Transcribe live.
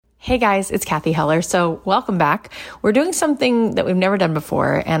Hey guys, it's Kathy Heller. So welcome back. We're doing something that we've never done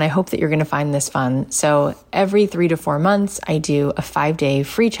before, and I hope that you're going to find this fun. So every 3 to 4 months, I do a 5-day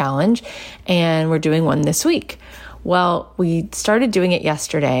free challenge, and we're doing one this week. Well, we started doing it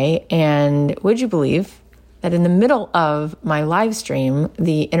yesterday, and would you believe that in the middle of my live stream,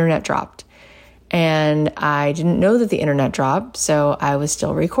 the internet dropped? And I didn't know that the internet dropped, so I was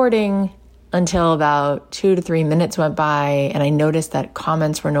still recording until about 2 to 3 minutes went by, and I noticed that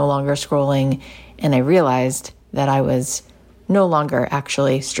comments were no longer scrolling, and I realized that I was no longer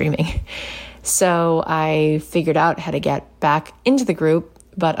actually streaming. So I figured out how to get back into the group,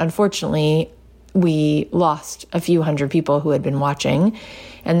 but unfortunately, we lost a few hundred people who had been watching.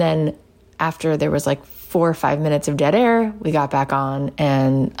 And then after there was like 4 or 5 minutes of dead air, we got back on,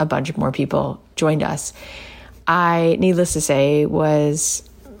 and a bunch of more people joined us. Needless to say,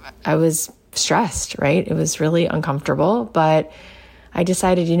 I was stressed, right? It was really uncomfortable, but I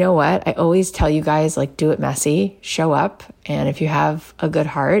decided, you know what? I always tell you guys, like, do it messy, show up. And if you have a good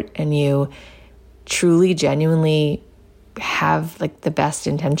heart and you truly, genuinely have like the best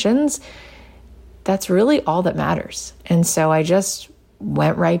intentions, that's really all that matters. And so I just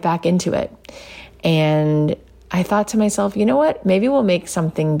went right back into it. And I thought to myself, you know what? Maybe we'll make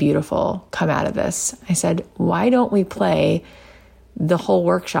something beautiful come out of this. I said, why don't we play the whole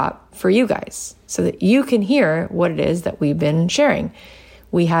workshop for you guys so that you can hear what it is that we've been sharing?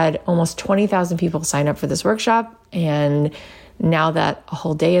 We had almost 20,000 people sign up for this workshop. And now that a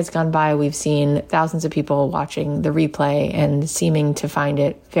whole day has gone by, we've seen thousands of people watching the replay and seeming to find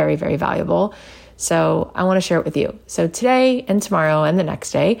it very, very valuable. So I want to share it with you. So today and tomorrow and the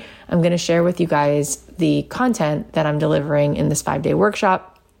next day, I'm going to share with you guys the content that I'm delivering in this 5-day workshop,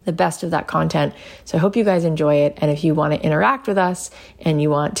 the best of that content. So I hope you guys enjoy it. And if you want to interact with us and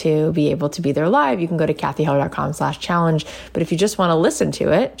you want to be able to be there live, you can go to kathyheller.com/challenge. But if you just want to listen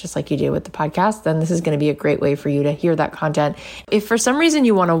to it, just like you do with the podcast, then this is going to be a great way for you to hear that content. If for some reason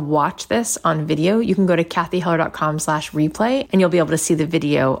you want to watch this on video, you can go to kathyheller.com/replay, and you'll be able to see the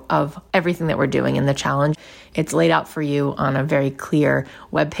video of everything that we're doing in the challenge. It's laid out for you on a very clear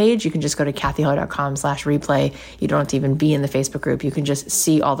webpage. You can just go to kathyheller.com/replay. You don't have to even be in the Facebook group. You can just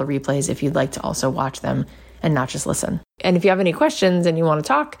see all the replays if you'd like to also watch them and not just listen. And if you have any questions and you want to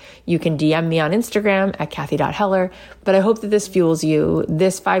talk, you can DM me on Instagram at kathy.heller. But I hope that this fuels you.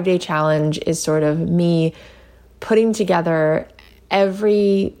 This 5-day challenge is sort of me putting together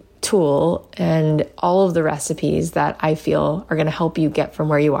every tool and all of the recipes that I feel are going to help you get from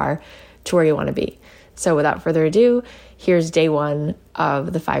where you are to where you want to be. So without further ado, here's day 1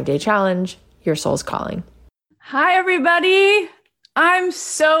 of the 5-day challenge, Your Soul's Calling. Hi, everybody. I'm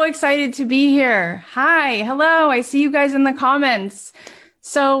so excited to be here. Hi. Hello. I see you guys in the comments.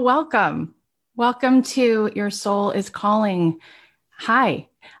 So welcome. Welcome to Your Soul is Calling. Hi.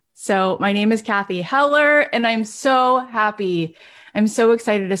 So my name is Kathy Heller, and I'm so happy. I'm so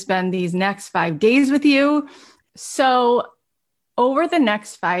excited to spend these next 5 days with you. So over the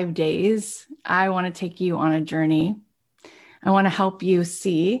next 5 days, I want to take you on a journey. I want to help you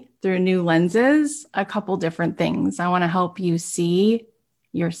see through new lenses a couple different things. I want to help you see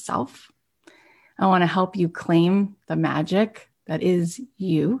yourself. I want to help you claim the magic that is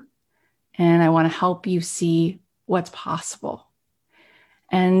you. And I want to help you see what's possible.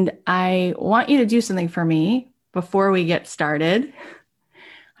 And I want you to do something for me before we get started.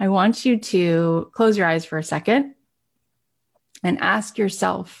 I want you to close your eyes for a second and ask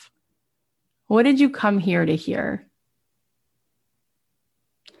yourself, what did you come here to hear?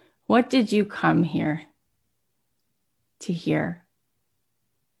 What did you come here to hear?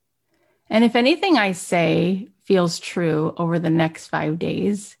 And if anything I say feels true over the next 5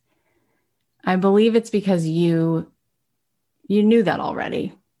 days, I believe it's because you knew that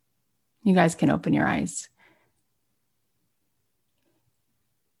already. You guys can open your eyes.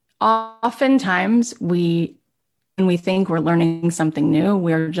 Oftentimes, when we think we're learning something new,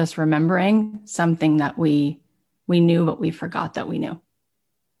 we're just remembering something that we knew, but we forgot that we knew.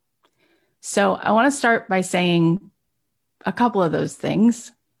 So I want to start by saying a couple of those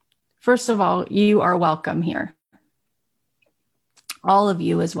things. First of all, you are welcome here. All of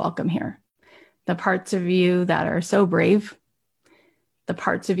you is welcome here. The parts of you that are so brave, the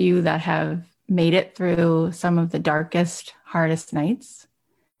parts of you that have made it through some of the darkest, hardest nights,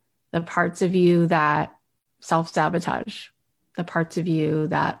 the parts of you that self-sabotage, the parts of you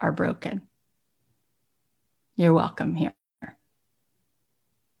that are broken. You're welcome here.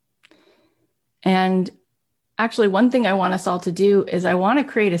 And actually, one thing I want us all to do is I want to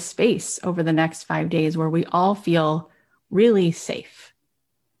create a space over the next 5 days where we all feel really safe,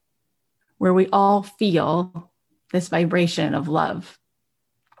 where we all feel this vibration of love.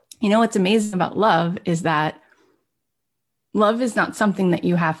 You know, what's amazing about love is that love is not something that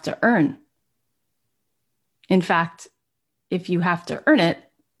you have to earn. In fact, if you have to earn it,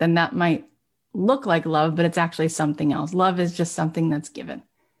 then that might look like love, but it's actually something else. Love is just something that's given.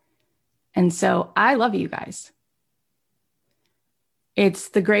 And so I love you guys. It's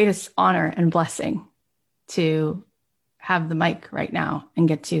the greatest honor and blessing to have the mic right now and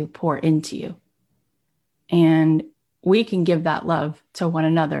get to pour into you. And we can give that love to one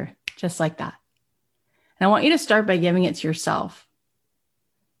another just like that. And I want you to start by giving it to yourself.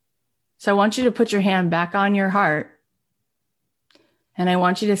 So I want you to put your hand back on your heart, and I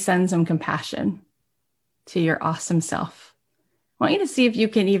want you to send some compassion to your awesome self. I want you to see if you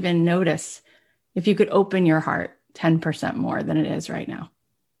can even notice if you could open your heart 10% more than it is right now.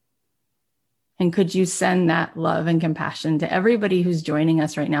 And could you send that love and compassion to everybody who's joining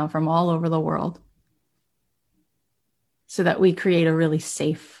us right now from all over the world, so that we create a really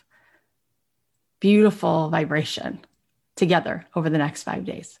safe, beautiful vibration together over the next 5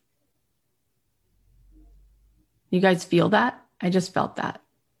 days? You guys feel that? I just felt that.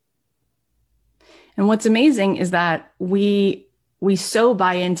 And what's amazing is that we so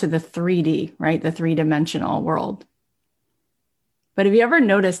buy into the 3D, right? The three-dimensional world. But have you ever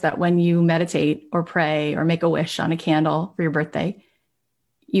noticed that when you meditate or pray or make a wish on a candle for your birthday,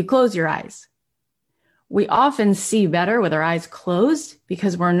 you close your eyes? We often see better with our eyes closed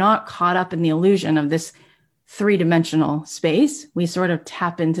because we're not caught up in the illusion of this three-dimensional space. We sort of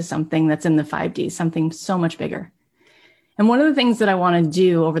tap into something that's in the 5D, something so much bigger. And one of the things that I want to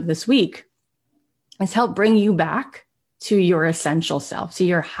do over this week is help bring you back to your essential self, to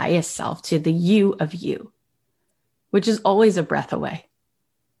your highest self, to the you of you, which is always a breath away.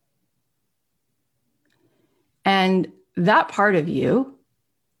 And that part of you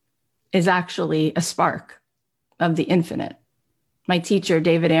is actually a spark of the infinite. My teacher,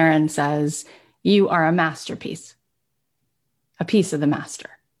 David Aaron, says, you are a masterpiece, a piece of the master.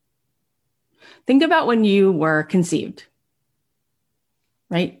 Think about when you were conceived,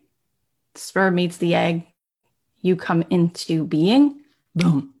 right? The sperm meets the egg, you come into being,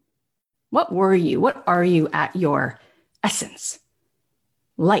 boom. What were you? What are you at your essence?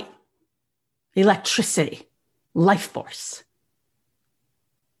 Light, electricity, life force.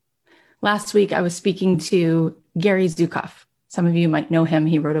 Last week, I was speaking to Gary Zukav. Some of you might know him.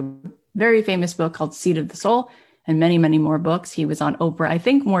 He wrote a very famous book called Seed of the Soul, and many, many more books. He was on Oprah, I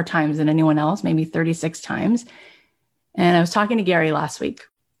think more times than anyone else, maybe 36 times. And I was talking to Gary last week,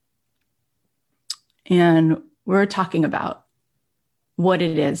 and we were talking about what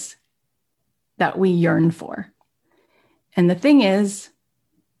it is that we yearn for. And the thing is,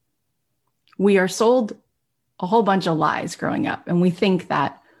 we are sold a whole bunch of lies growing up, and we think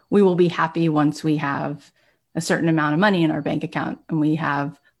that we will be happy once we have a certain amount of money in our bank account and we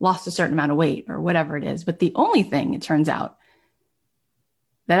have lost a certain amount of weight or whatever it is. But the only thing, it turns out,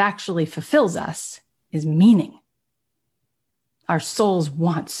 that actually fulfills us is meaning. Our souls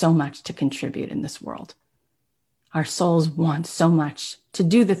want so much to contribute in this world. Our souls want so much to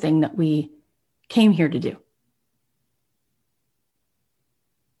do the thing that we came here to do.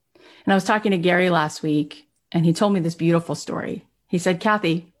 And I was talking to Gary last week, and he told me this beautiful story. He said,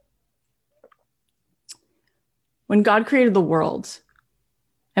 Kathy, when God created the world,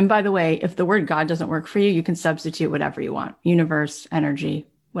 and by the way, if the word God doesn't work for you, you can substitute whatever you want, universe, energy,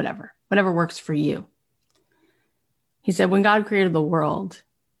 whatever works for you. He said, when God created the world,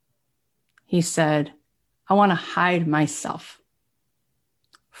 he said, I want to hide myself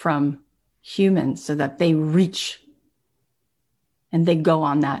from humans so that they reach and they go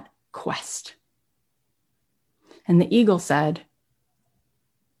on that quest. And the eagle said,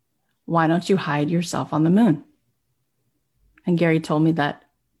 why don't you hide yourself on the moon? And Gary told me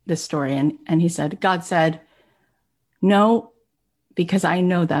this story, and he said, God said, no, because I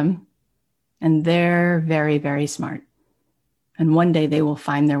know them, and they're very, very smart. And one day they will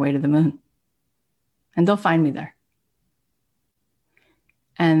find their way to the moon, and they'll find me there.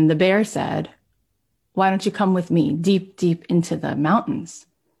 And the bear said, why don't you come with me deep, deep into the mountains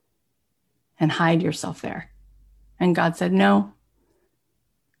and hide yourself there? And God said, no,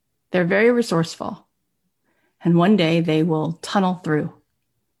 they're very resourceful. And one day they will tunnel through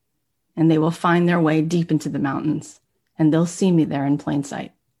and they will find their way deep into the mountains, and they'll see me there in plain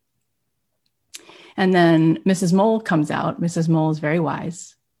sight. And then Mrs. Mole comes out. Mrs. Mole is very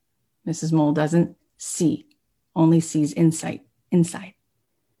wise. Mrs. Mole doesn't see, only sees inside.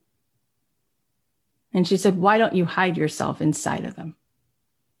 And she said, why don't you hide yourself inside of them?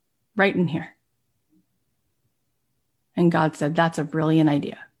 Right in here. And God said, that's a brilliant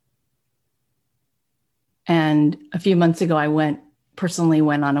idea. And a few months ago, I went personally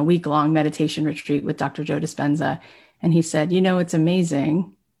went on a week-long meditation retreat with Dr. Joe Dispenza. And he said, it's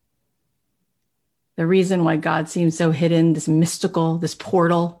amazing. The reason why God seems so hidden, this mystical, this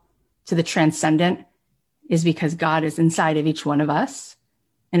portal to the transcendent, is because God is inside of each one of us.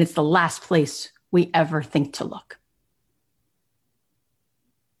 And it's the last place we ever think to look.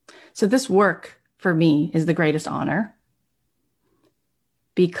 So this work for me is the greatest honor,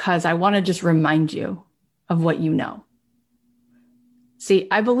 because I want to just remind you of what you know. See,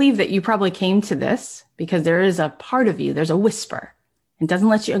 I believe that you probably came to this because there is a part of you, there's a whisper. It doesn't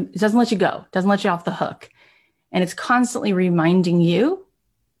let you go, doesn't let you off the hook. And it's constantly reminding you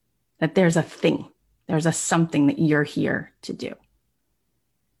that there's a thing, there's a something that you're here to do.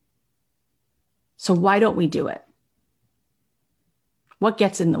 So why don't we do it? What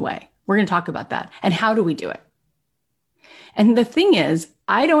gets in the way? We're going to talk about that. And how do we do it? And the thing is,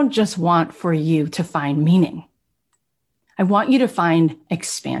 I don't just want for you to find meaning. I want you to find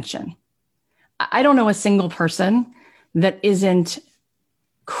expansion. I don't know a single person that isn't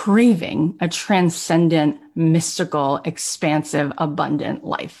craving a transcendent, mystical, expansive, abundant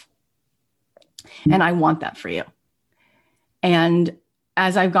life. And I want that for you. And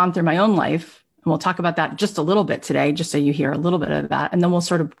as I've gone through my own life, and we'll talk about that just a little bit today, just so you hear a little bit of that. And then we'll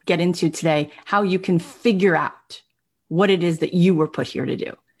sort of get into today how you can figure out what it is that you were put here to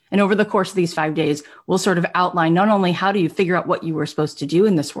do. And over the course of these 5 days, we'll sort of outline not only how do you figure out what you were supposed to do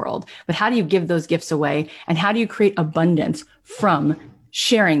in this world, but how do you give those gifts away, and how do you create abundance from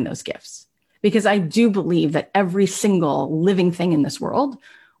sharing those gifts? Because I do believe that every single living thing in this world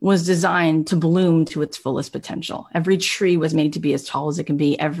was designed to bloom to its fullest potential. Every tree was made to be as tall as it can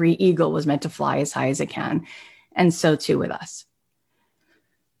be. Every eagle was meant to fly as high as it can. And so too with us.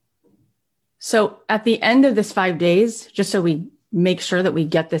 So at the end of this 5 days, just so we make sure that we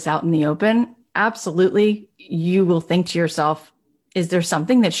get this out in the open, absolutely, you will think to yourself, is there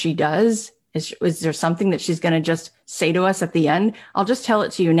something that she does? Is there something that she's going to just say to us at the end? I'll just tell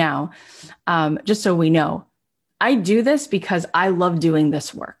it to you now, just so we know. I do this because I love doing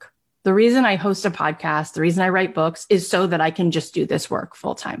this work. The reason I host a podcast, the reason I write books is so that I can just do this work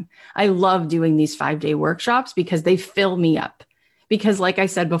full time. I love doing these 5-day workshops because they fill me up. Because like I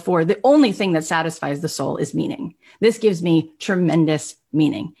said before, the only thing that satisfies the soul is meaning. This gives me tremendous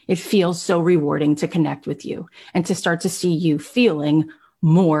meaning. It feels so rewarding to connect with you and to start to see you feeling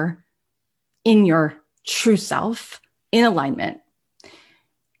more in your true self, in alignment.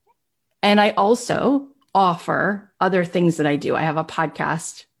 And I also offer other things that I do. I have a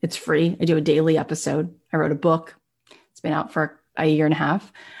podcast. It's free. I do a daily episode. I wrote a book. It's been out for a year and a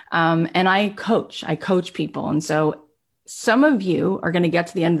half. And I coach people. And so some of you are going to get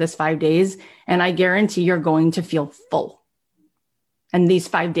to the end of this 5 days, and I guarantee you're going to feel full. And these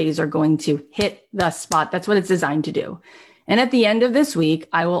 5 days are going to hit the spot. That's what it's designed to do. And at the end of this week,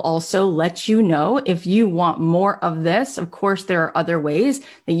 I will also let you know if you want more of this. Of course, there are other ways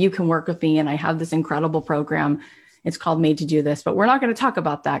that you can work with me. And I have this incredible program. It's called Made to Do This, but we're not going to talk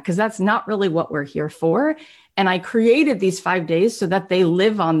about that because that's not really what we're here for. And I created these 5 days so that they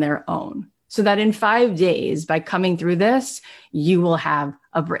live on their own. So that in 5 days, by coming through this, you will have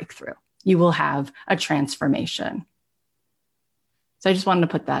a breakthrough. You will have a transformation. So I just wanted to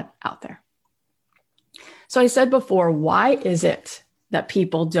put that out there. So I said before, why is it that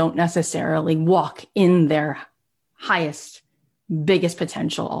people don't necessarily walk in their highest, biggest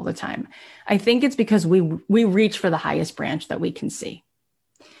potential all the time? I think it's because we reach for the highest branch that we can see.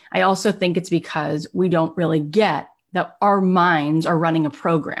 I also think it's because we don't really get that our minds are running a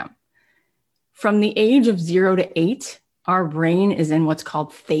program. From the age of 0 to 8, our brain is in what's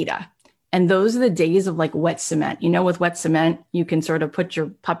called theta. And those are the days of like wet cement. You know, with wet cement, you can sort of put your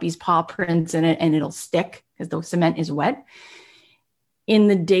puppy's paw prints in it and it'll stick because the cement is wet. In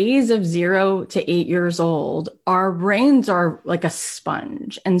the days of 0 to 8 years old, our brains are like a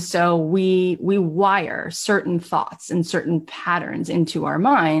sponge. And so we wire certain thoughts and certain patterns into our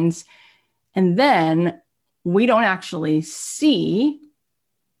minds. And then we don't actually see.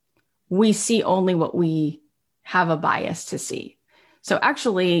 We see only what we have a bias to see. So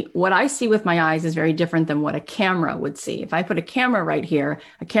actually, what I see with my eyes is very different than what a camera would see. If I put a camera right here,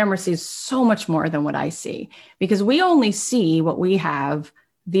 a camera sees so much more than what I see, because we only see what we have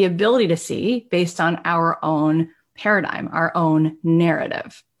the ability to see based on our own paradigm, our own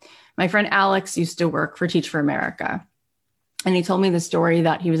narrative. My friend Alex used to work for Teach for America. And he told me the story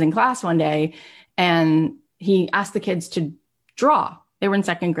that he was in class one day and he asked the kids to draw. They were in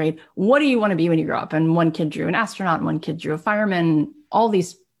second grade. What do you want to be when you grow up? And one kid drew an astronaut, and one kid drew a fireman, all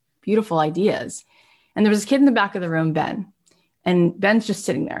these beautiful ideas. And there was a kid in the back of the room, Ben. And Ben's just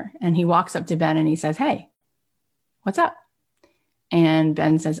sitting there. And he walks up to Ben and he says, "Hey, what's up?" And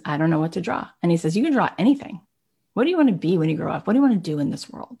Ben says, I don't know what to draw. And he says, you can draw anything. What do you want to be when you grow up? What do you want to do in this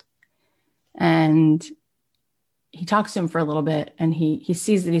world? And he talks to him for a little bit, and he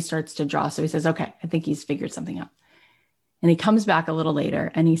sees that he starts to draw. So he says, okay, I think he's figured something out. And he comes back a little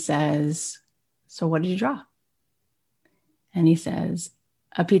later and he says, so what did you draw? And he says,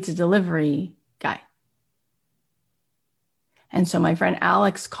 a pizza delivery guy. And so my friend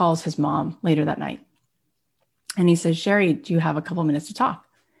Alex calls his mom later that night. And he says, Sherry, do you have a couple minutes to talk?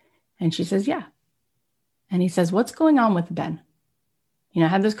 And she says, yeah. And he says, what's going on with Ben? I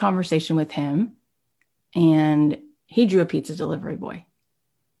had this conversation with him, and he drew a pizza delivery boy.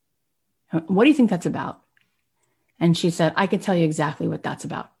 What do you think that's about? And she said, I could tell you exactly what that's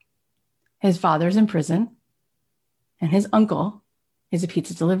about. His father's in prison, and his uncle is a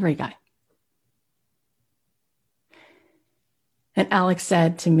pizza delivery guy. And Alex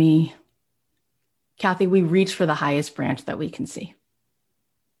said to me, Kathy, we reach for the highest branch that we can see.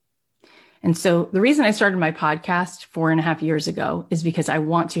 And so the reason I started my podcast 4.5 years ago is because I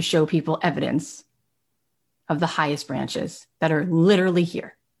want to show people evidence of the highest branches that are literally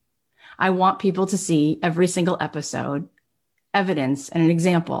here. I want people to see every single episode, evidence and an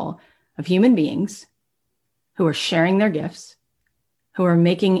example of human beings who are sharing their gifts, who are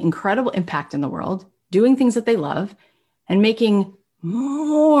making incredible impact in the world, doing things that they love, and making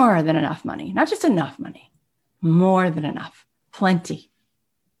more than enough money. Not just enough money, more than enough, plenty.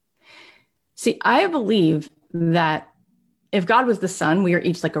 See, I believe that if God was the sun, we are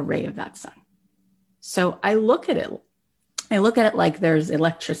each like a ray of that sun. So I look at it like there's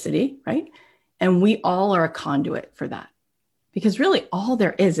electricity, right? And we all are a conduit for that. Because really all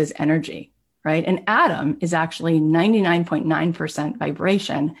there is energy, right? An atom is actually 99.9%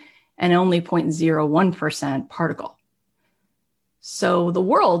 vibration and only 0.01% particle. So the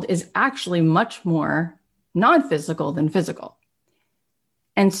world is actually much more non-physical than physical.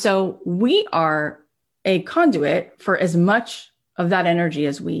 And so we are a conduit for as much of that energy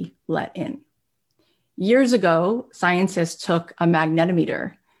as we let in. Years ago, scientists took a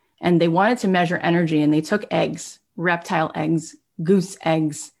magnetometer and they wanted to measure energy, and they took eggs, reptile eggs, goose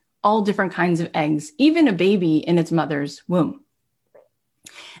eggs, all different kinds of eggs, even a baby in its mother's womb.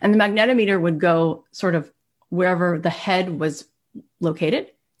 And the magnetometer would go sort of wherever the head was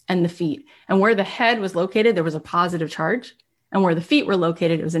located and the feet. And where the head was located, there was a positive charge. And where the feet were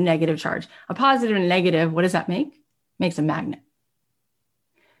located, it was a negative charge. A positive and a negative, what does that make? Makes a magnet.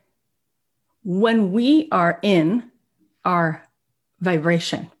 When we are in our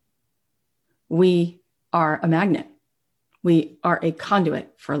vibration, we are a magnet. We are a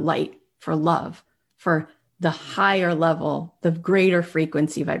conduit for light, for love, for the higher level, the greater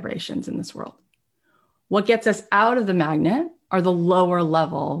frequency vibrations in this world. What gets us out of the magnet are the lower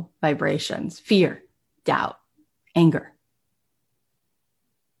level vibrations: fear, doubt, anger.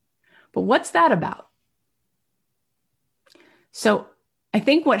 But what's that about? So I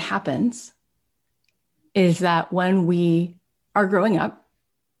think what happens is that when we are growing up,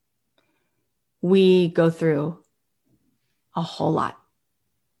 we go through a whole lot,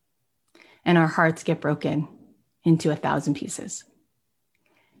 and our hearts get broken into 1,000 pieces.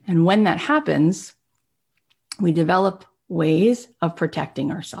 And when that happens, we develop ways of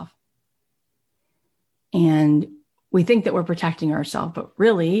protecting ourselves. And we think that we're protecting ourselves, but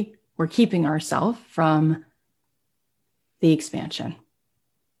really we're keeping ourselves from the expansion.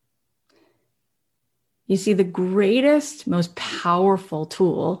 You see, the greatest, most powerful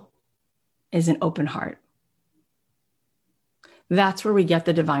tool is an open heart. That's where we get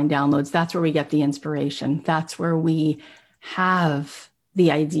the divine downloads. That's where we get the inspiration. That's where we have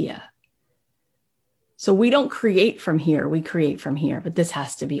the idea. So we don't create from here, we create from here, but this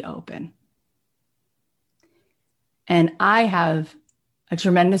has to be open. And I have a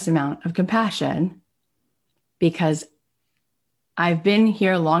tremendous amount of compassion because I've been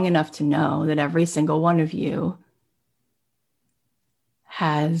here long enough to know that every single one of you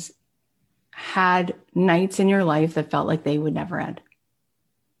has had nights in your life that felt like they would never end.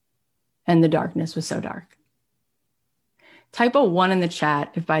 And the darkness was so dark. Type a 1 in the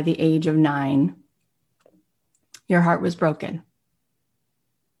chat if by the age of 9, your heart was broken.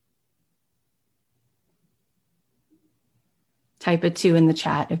 Type a 2 in the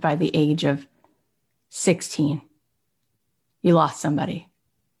chat if by the age of 16, you lost somebody.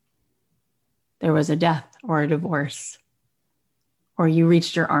 There was a death or a divorce, or you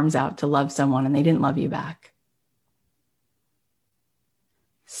reached your arms out to love someone and they didn't love you back.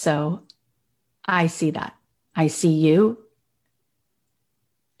 So I see that. I see you.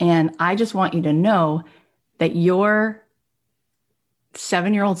 And I just want you to know that your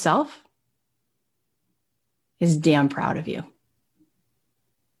 7-year-old self is damn proud of you.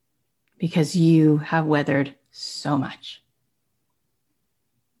 because you have weathered so much.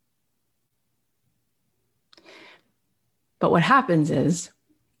 But what happens is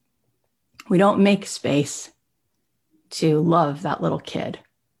we don't make space to love that little kid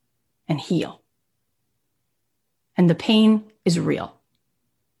and heal. And the pain is real.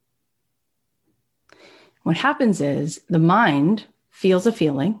 What happens is the mind feels a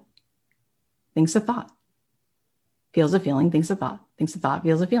feeling, thinks a thought, feels a feeling, thinks a thought, thinks a thought,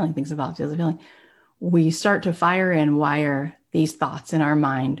 feels a feeling, thinks a thought, feels a feeling. We start to fire and wire these thoughts in our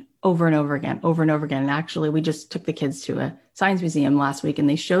mind over and over again, over and over again. And actually, we just took the kids to a science museum last week, and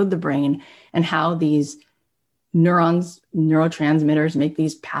they showed the brain and how these neurons, neurotransmitters make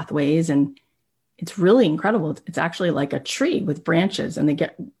these pathways. And it's really incredible. It's actually like a tree with branches, and they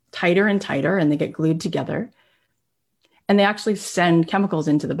get tighter and tighter, and they get glued together. And they actually send chemicals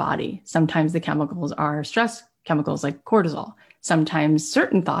into the body. Sometimes the chemicals are stress chemicals like cortisol. Sometimes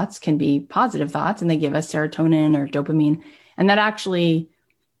certain thoughts can be positive thoughts, and they give us serotonin or dopamine. And that actually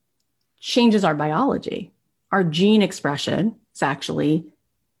changes our biology. Our gene expression is actually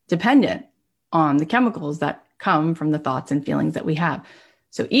dependent on the chemicals that come from the thoughts and feelings that we have.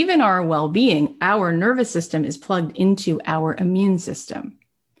 So even our well-being, our nervous system is plugged into our immune system.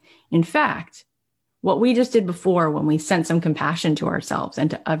 In fact, what we just did before when we sent some compassion to ourselves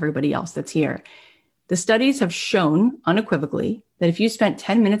and to everybody else that's here, the studies have shown unequivocally that if you spent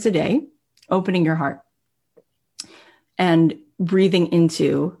 10 minutes a day opening your heart and breathing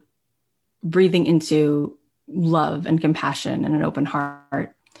into love and compassion and an open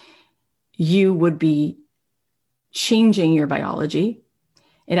heart, you would be changing your biology.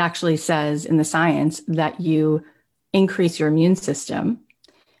 It actually says in the science that you increase your immune system.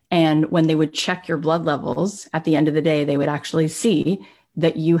 And when they would check your blood levels at the end of the day, they would actually see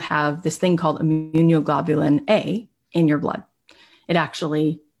that you have this thing called immunoglobulin A in your blood. It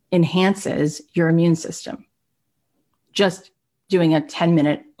actually enhances your immune system. Just doing a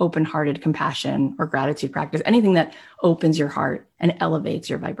 10-minute open-hearted compassion or gratitude practice, anything that opens your heart and elevates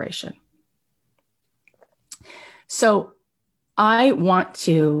your vibration. So I want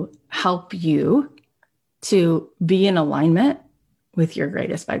to help you to be in alignment with your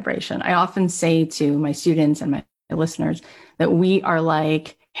greatest vibration. I often say to my students and my listeners that we are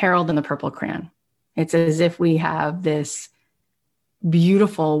like Harold and the Purple Crayon. It's as if we have this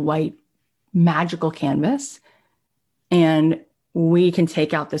beautiful white magical canvas, and we can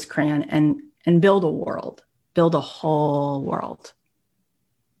take out this crayon and build a world, build a whole world.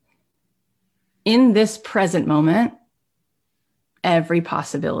 In this present moment, every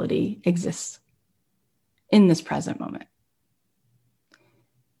possibility exists in this present moment.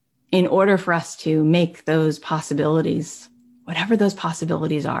 In order for us to make those possibilities, whatever those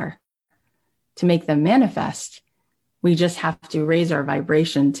possibilities are, to make them manifest, we just have to raise our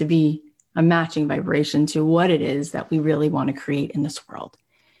vibration to be a matching vibration to what it is that we really want to create in this world.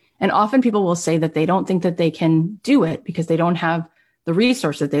 And often people will say that they don't think that they can do it because they don't have the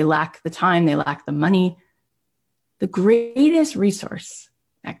resources. They lack the time, they lack the money. The greatest resource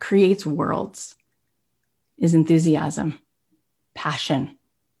that creates worlds is enthusiasm, passion,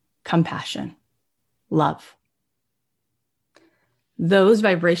 compassion, love. Those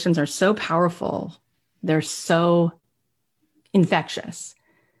vibrations are so powerful, they're so infectious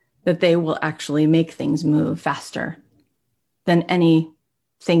that they will actually make things move faster than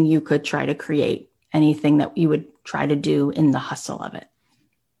anything you could try to create, anything that you would try to do in the hustle of it.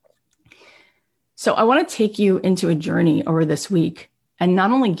 So I want to take you into a journey over this week and not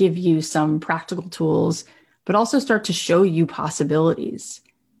only give you some practical tools, but also start to show you possibilities.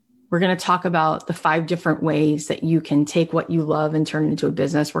 We're going to talk about the 5 different ways that you can take what you love and turn it into a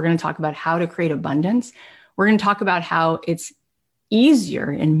business. We're going to talk about how to create abundance. We're going to talk about how it's easier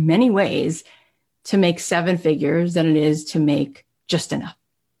in many ways to make 7 figures than it is to make just enough.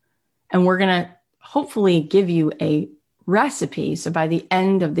 And we're going to hopefully give you a recipe. So by the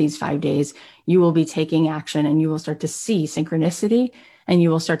end of these 5 days, you will be taking action and you will start to see synchronicity and you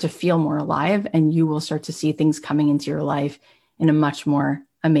will start to feel more alive and you will start to see things coming into your life in a much more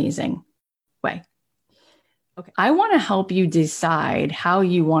amazing way. Okay. I want to help you decide how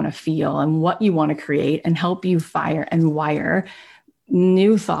you want to feel and what you want to create and help you fire and wire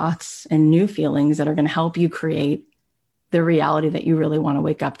new thoughts and new feelings that are going to help you create the reality that you really want to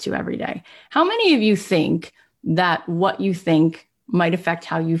wake up to every day. How many of you think that what you think might affect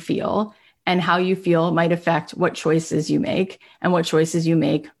how you feel, and how you feel might affect what choices you make, and what choices you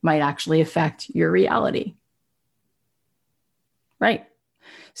make might actually affect your reality? Right.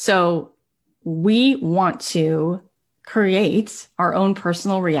 So we want to create our own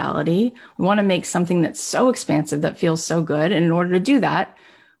personal reality. We want to make something that's so expansive that feels so good. And in order to do that,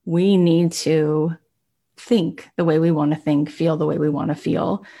 we need to think the way we want to think, feel the way we want to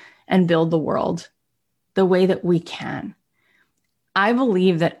feel, and build the world the way that we can. I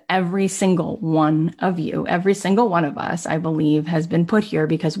believe that every single one of you, every single one of us, I believe, has been put here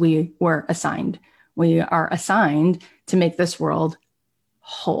because we were assigned. We are assigned to make this world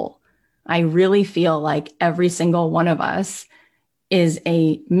whole. I really feel like every single one of us is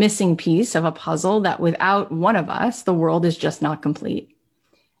a missing piece of a puzzle that without one of us, the world is just not complete.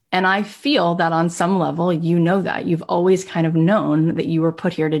 And I feel that on some level, you know that. You've always kind of known that you were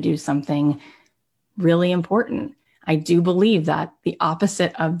put here to do something really important. I do believe that the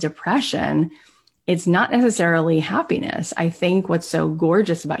opposite of depression, it's not necessarily happiness. I think what's so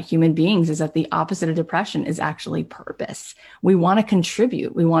gorgeous about human beings is that the opposite of depression is actually purpose. We want to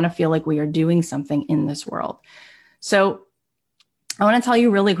contribute. We want to feel like we are doing something in this world. So I want to tell you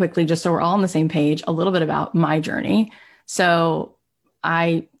really quickly, just so we're all on the same page, a little bit about my journey. So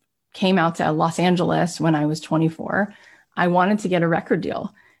I came out to Los Angeles when I was 24. I wanted to get a record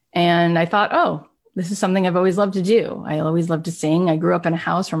deal. And I thought, oh, this is something I've always loved to do. I always loved to sing. I grew up in a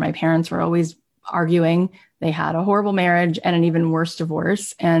house where my parents were always arguing. They had a horrible marriage and an even worse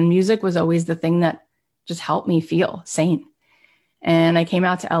divorce. And music was always the thing that just helped me feel sane. And I came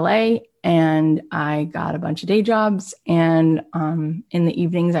out to LA and I got a bunch of day jobs. And in the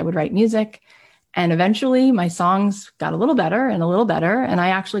evenings, I would write music. And eventually my songs got a little better and a little better. And I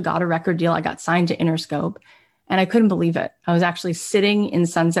actually got a record deal. I got signed to Interscope. And I couldn't believe it. I was actually sitting in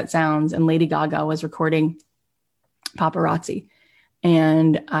Sunset Sounds and Lady Gaga was recording Paparazzi.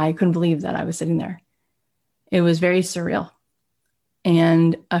 And I couldn't believe that I was sitting there. It was very surreal.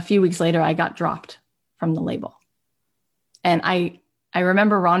 And a few weeks later, I got dropped from the label. And I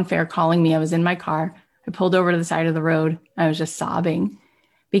remember Ron Fair calling me. I was in my car. I pulled over to the side of the road. I was just sobbing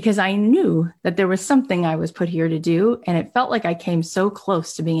because I knew that there was something I was put here to do. And it felt like I came so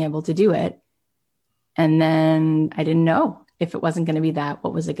close to being able to do it. And then I didn't know if it wasn't going to be that,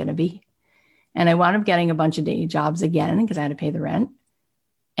 what was it going to be? And I wound up getting a bunch of day jobs again because I had to pay the rent.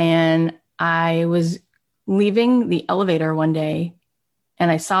 And I was leaving the elevator one day and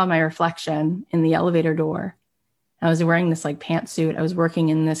I saw my reflection in the elevator door. I was wearing this like pantsuit. I was working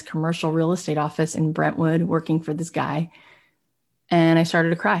in this commercial real estate office in Brentwood, working for this guy. And I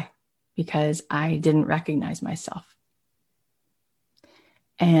started to cry because I didn't recognize myself.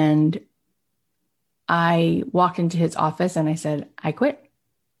 And I walked into his office and I said, I quit.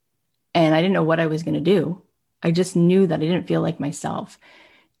 And I didn't know what I was going to do. I just knew that I didn't feel like myself.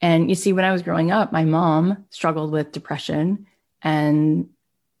 And you see, when I was growing up, my mom struggled with depression and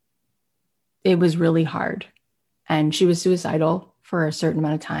it was really hard. And she was suicidal for a certain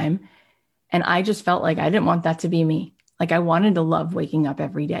amount of time. And I just felt like I didn't want that to be me. Like I wanted to love waking up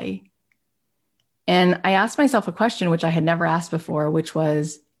every day. And I asked myself a question, which I had never asked before, which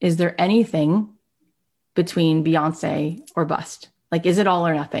was, is there anything between Beyonce or bust? Like, is it all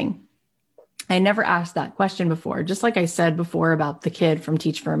or nothing? I never asked that question before. Just like I said before about the kid from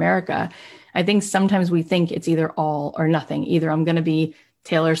Teach for America, I think sometimes we think it's either all or nothing. Either I'm going to be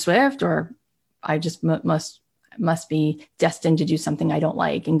Taylor Swift or I just must be destined to do something I don't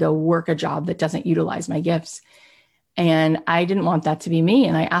like and go work a job that doesn't utilize my gifts. And I didn't want that to be me.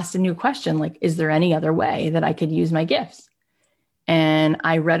 And I asked a new question, like, is there any other way that I could use my gifts? And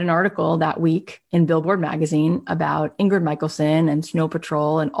I read an article that week in Billboard magazine about Ingrid Michaelson and Snow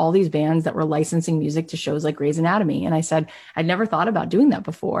Patrol and all these bands that were licensing music to shows like Grey's Anatomy. And I said, I'd never thought about doing that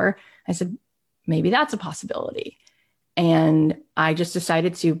before. I said, maybe that's a possibility. And I just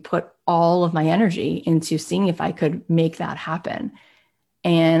decided to put all of my energy into seeing if I could make that happen.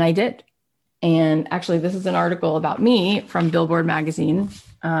 And I did. And actually, this is an article about me from Billboard magazine.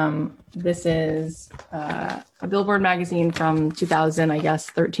 This is a Billboard magazine from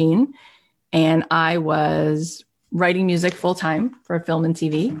 2013. And I was writing music full time for film and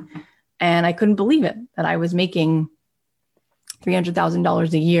TV. And I couldn't believe it that I was making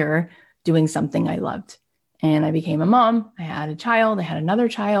 $300,000 a year doing something I loved. And I became a mom. I had a child. I had another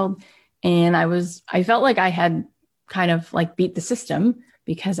child. And I felt like I had kind of like beat the system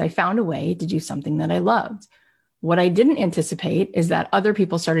because I found a way to do something that I loved. What I didn't anticipate is that other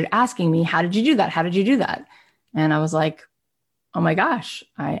people started asking me, how did you do that? How did you do that? And I was like, oh my gosh,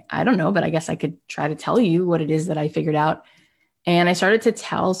 I don't know, but I guess I could try to tell you what it is that I figured out. And I started to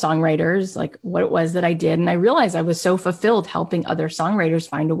tell songwriters like what it was that I did. And I realized I was so fulfilled helping other songwriters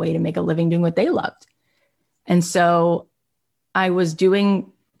find a way to make a living doing what they loved. And so I was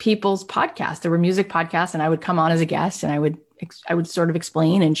doing people's podcasts. There were music podcasts and I would come on as a guest and I would sort of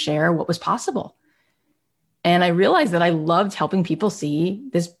explain and share what was possible. And I realized that I loved helping people see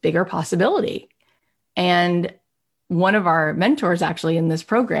this bigger possibility. And one of our mentors actually in this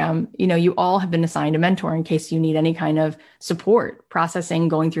program, you all have been assigned a mentor in case you need any kind of support processing,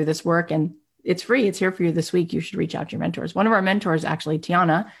 going through this work. And it's free. It's here for you this week. You should reach out to your mentors. One of our mentors, actually,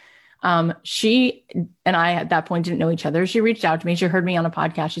 Tiana, she and I at that point didn't know each other. She reached out to me. She heard me on a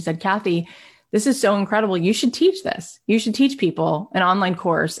podcast. She said, Kathy, this is so incredible. You should teach this. You should teach people an online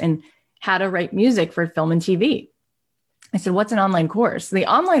course and how to write music for film and TV. I said, what's an online course? The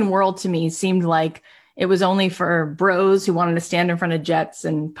online world to me seemed like it was only for bros who wanted to stand in front of jets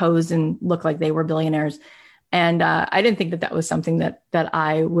and pose and look like they were billionaires. And I didn't think that that was something that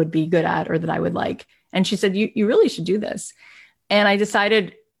I would be good at or that I would like. And she said, you really should do this. And I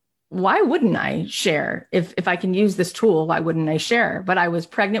decided, why wouldn't I share? If I can use this tool, why wouldn't I share? But I was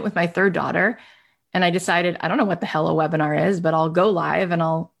pregnant with my third daughter. And I decided, I don't know what the hell a webinar is, but I'll go live and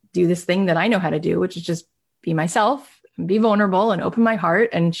I'll do this thing that I know how to do, which is just be myself, be vulnerable and open my heart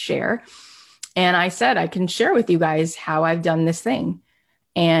and share. And I said, I can share with you guys how I've done this thing.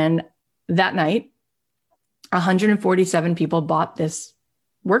 And that night, 147 people bought this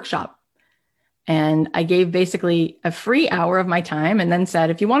workshop. And I gave basically a free hour of my time and then said,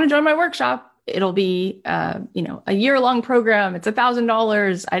 if you want to join my workshop, it'll be, a year-long program. It's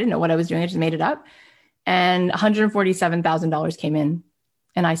 $1,000. I didn't know what I was doing. I just made it up. And $147,000 came in.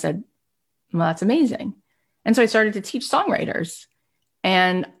 And I said, well, that's amazing. And so I started to teach songwriters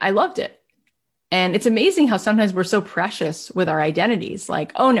and I loved it. And it's amazing how sometimes we're so precious with our identities.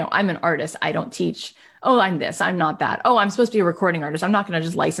 Like, oh no, I'm an artist. I don't teach. Oh, I'm this, I'm not that. Oh, I'm supposed to be a recording artist. I'm not going to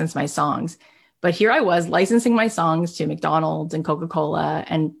just license my songs. But here I was licensing my songs to McDonald's and Coca-Cola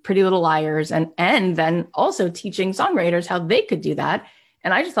and Pretty Little Liars. And then also teaching songwriters how they could do that.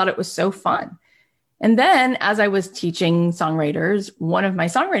 And I just thought it was so fun. And then as I was teaching songwriters, one of my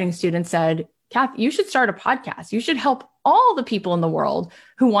songwriting students said, Kath, you should start a podcast. You should help all the people in the world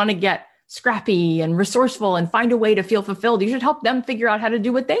who want to get scrappy and resourceful and find a way to feel fulfilled. You should help them figure out how to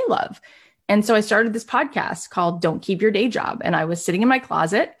do what they love. And so I started this podcast called Don't Keep Your Day Job. And I was sitting in my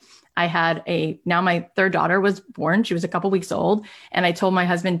closet. I had now my third daughter was born. She was a couple weeks old. And I told my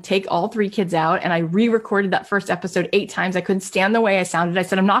husband, take all three kids out. And I re-recorded that first episode 8 times. I couldn't stand the way I sounded. I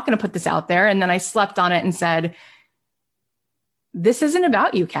said, I'm not going to put this out there. And then I slept on it and said, this isn't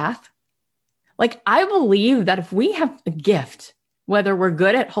about you, Kath. Like, I believe that if we have a gift, whether we're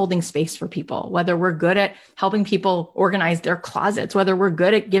good at holding space for people, whether we're good at helping people organize their closets, whether we're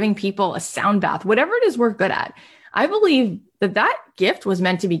good at giving people a sound bath, whatever it is we're good at, I believe that gift was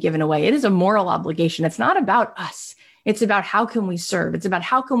meant to be given away. It is a moral obligation. It's not about us. It's about how can we serve? It's about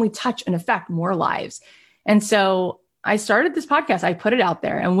how can we touch and affect more lives? And so I started this podcast. I put it out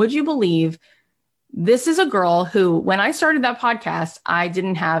there. And would you believe this is a girl who, when I started that podcast, I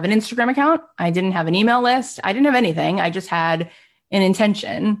didn't have an Instagram account. I didn't have an email list. I didn't have anything. I just had an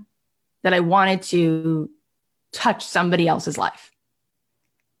intention that I wanted to touch somebody else's life.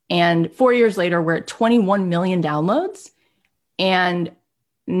 And 4 years later, we're at 21 million downloads. And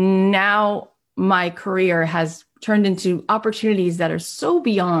now my career has turned into opportunities that are so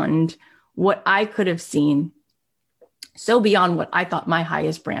beyond what I could have seen, so beyond what I thought my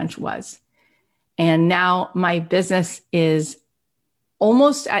highest branch was. And now my business is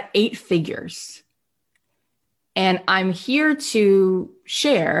almost at 8 figures. And I'm here to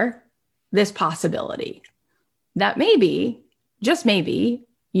share this possibility that maybe, just maybe,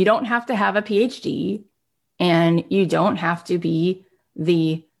 you don't have to have a PhD and you don't have to be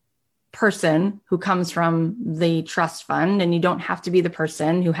the person who comes from the trust fund, and you don't have to be the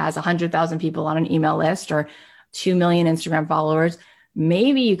person who has 100,000 people on an email list or 2 million Instagram followers.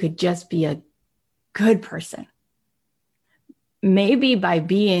 Maybe you could just be a good person. Maybe by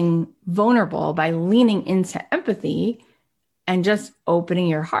being vulnerable, by leaning into empathy and just opening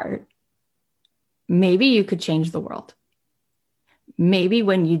your heart, maybe you could change the world. Maybe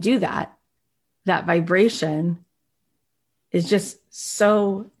when you do that, that vibration is just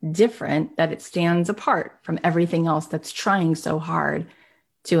so different that it stands apart from everything else that's trying so hard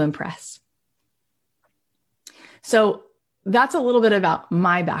to impress. So that's a little bit about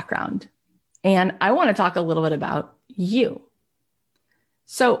my background. And I want to talk a little bit about you.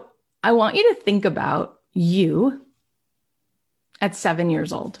 So I want you to think about you at 7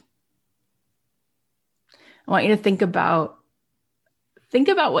 years old. I want you to think about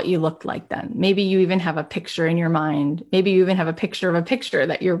what you looked like then. Maybe you even have a picture in your mind. Maybe you even have a picture of a picture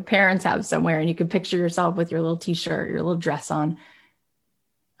that your parents have somewhere, and you can picture yourself with your little t-shirt, your little dress on.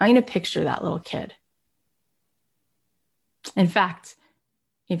 I'm going to picture that little kid. In fact,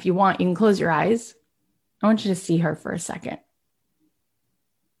 if you want, you can close your eyes. I want you to see her for a second.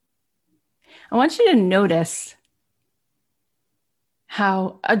 I want you to notice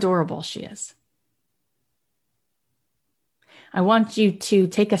how adorable she is. I want you to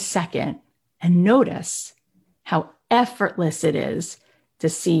take a second and notice how effortless it is to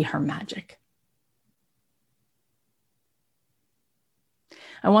see her magic.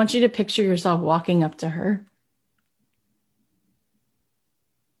 I want you to picture yourself walking up to her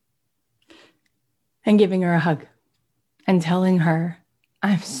and giving her a hug and telling her,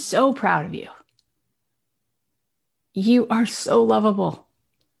 I'm so proud of you. You are so lovable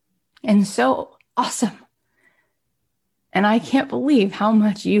and so awesome. And I can't believe how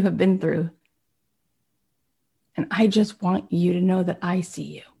much you have been through. And I just want you to know that I see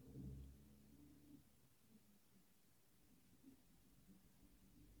you.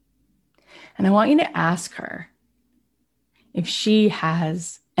 And I want you to ask her if she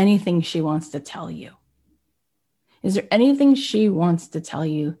has anything she wants to tell you. Is there anything she wants to tell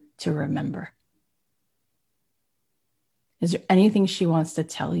you to remember? Is there anything she wants to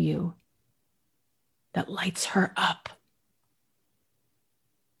tell you that lights her up?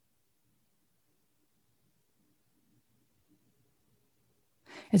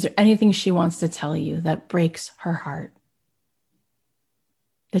 Is there anything she wants to tell you that breaks her heart,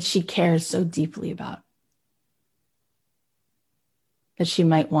 that she cares so deeply about, that she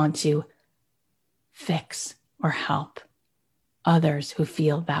might want to fix or help others who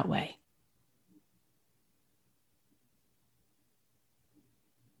feel that way?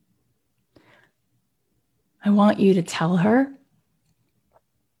 I want you to tell her,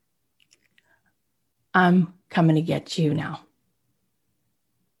 I'm coming to get you now.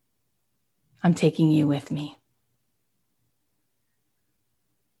 I'm taking you with me.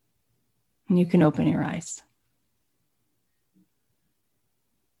 And you can open your eyes.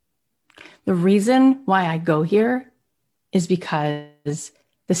 The reason why I go here is because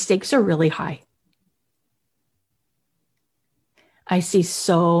the stakes are really high. I see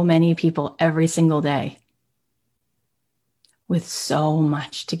so many people every single day with so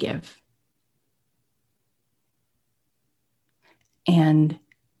much to give. And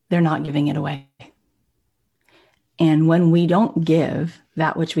they're not giving it away. And when we don't give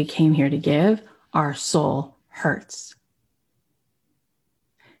that which we came here to give, our soul hurts.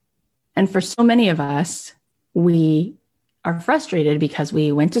 And for so many of us, we are frustrated because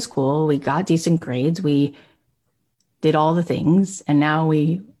we went to school, we got decent grades, we did all the things, and now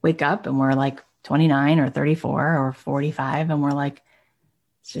we wake up and we're like 29 or 34 or 45, and we're like,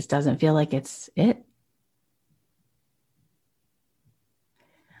 it just doesn't feel like it's it.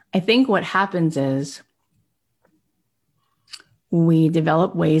 I think what happens is we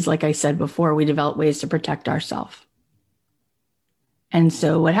develop ways, like I said before, we develop ways to protect ourselves. And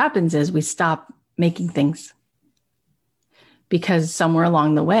so what happens is we stop making things, because somewhere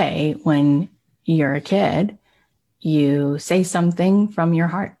along the way, when you're a kid, you say something from your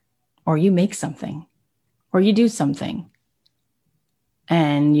heart, or you make something, or you do something,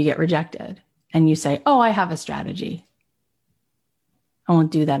 and you get rejected. And you say, oh, I have a strategy. I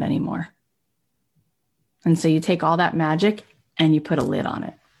won't do that anymore. And so you take all that magic and you put a lid on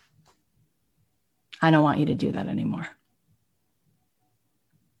it. I don't want you to do that anymore.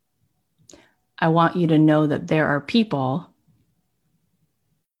 I want you to know that there are people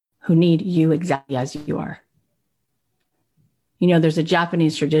who need you exactly as you are. You know, there's a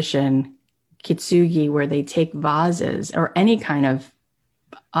Japanese tradition, kintsugi, where they take vases or any kind of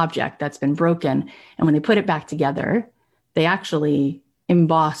object that's been broken, and when they put it back together, they actually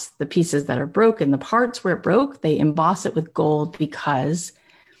emboss the pieces that are broken. The parts where it broke, they emboss it with gold because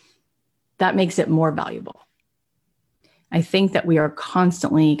that makes it more valuable. I think that we are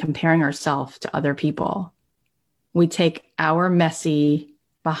constantly comparing ourselves to other people. We take our messy,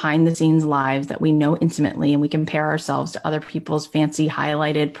 behind the scenes lives that we know intimately, and we compare ourselves to other people's fancy,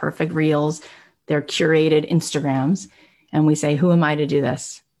 highlighted, perfect reels, their curated Instagrams, and we say, who am I to do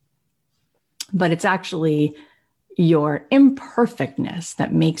this? But it's actually your imperfectness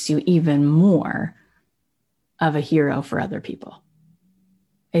that makes you even more of a hero for other people.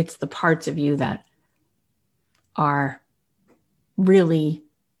 It's the parts of you that are really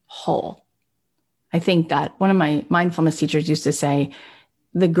whole. I think that one of my mindfulness teachers used to say,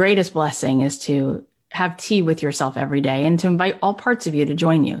 the greatest blessing is to have tea with yourself every day and to invite all parts of you to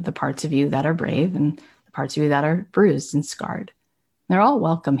join you, the parts of you that are brave and the parts of you that are bruised and scarred. They're all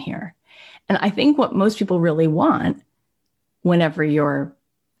welcome here. And I think what most people really want whenever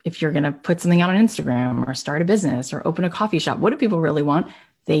if you're going to put something out on Instagram or start a business or open a coffee shop, what do people really want?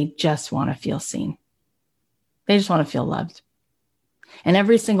 They just want to feel seen. They just want to feel loved. And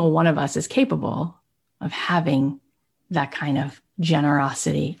every single one of us is capable of having that kind of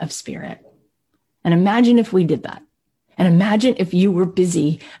generosity of spirit. And imagine if we did that. And imagine if you were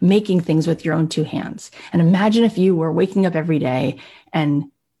busy making things with your own two hands. And imagine if you were waking up every day and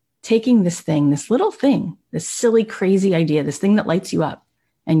taking this thing, this little thing, this silly, crazy idea, this thing that lights you up,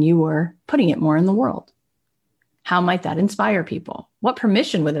 and you were putting it more in the world. How might that inspire people? What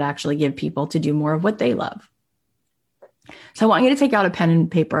permission would it actually give people to do more of what they love? So I want you to take out a pen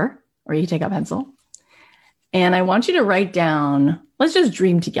and paper, or you take out pencil. And I want you to write down, let's just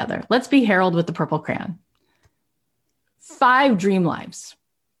dream together. Let's be Harold with the purple crayon. 5 dream lives.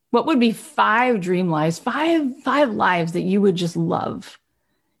 What would be 5 dream lives, five lives that you would just love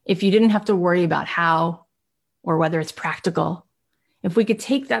if you didn't have to worry about how or whether it's practical? If we could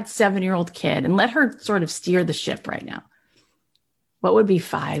take that 7-year-old kid and let her sort of steer the ship right now, what would be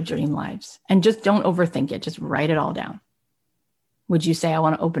 5 dream lives? And just don't overthink it. Just write it all down. Would you say, I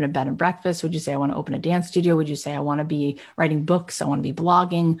want to open a bed and breakfast? Would you say, I want to open a dance studio? Would you say, I want to be writing books? I want to be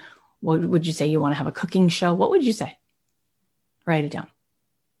blogging? What would you say, you want to have a cooking show? What would you say? Write it down.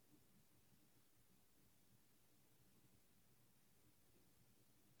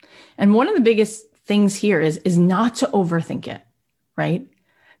 And one of the biggest things here is not to overthink it, right?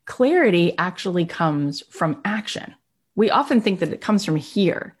 Clarity actually comes from action. We often think that it comes from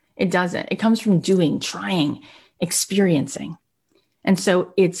here. It doesn't. It comes from doing, trying, experiencing. And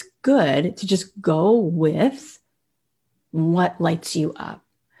so it's good to just go with what lights you up.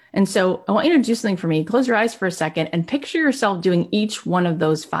 And so I want you to do something for me. Close your eyes for a second and picture yourself doing each one of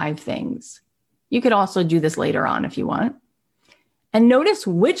those 5 things. You could also do this later on if you want. And notice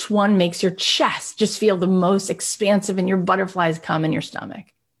which one makes your chest just feel the most expansive and your butterflies come in your stomach.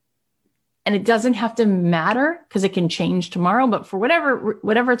 And it doesn't have to matter because it can change tomorrow, but for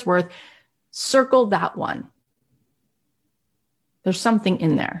whatever it's worth, circle that one. There's something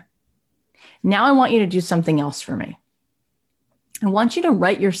in there. Now I want you to do something else for me. I want you to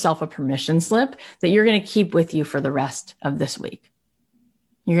write yourself a permission slip that you're going to keep with you for the rest of this week.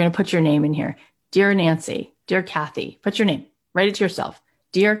 You're going to put your name in here. Dear Nancy, dear Kathy, put your name, write it to yourself.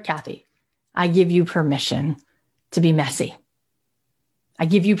 Dear Kathy, I give you permission to be messy. I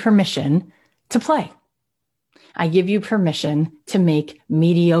give you permission to play. I give you permission to make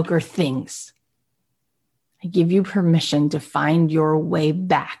mediocre things. I give you permission to find your way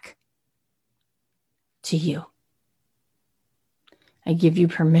back to you. I give you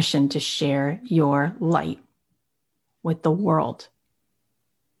permission to share your light with the world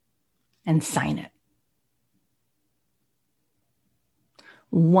and sign it.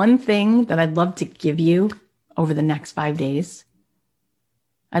 One thing that I'd love to give you over the next 5 days,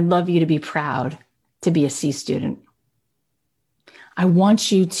 I'd love you to be proud to be a C student. I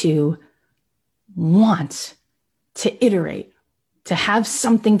want you to want to iterate, to have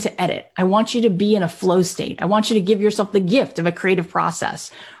something to edit. I want you to be in a flow state. I want you to give yourself the gift of a creative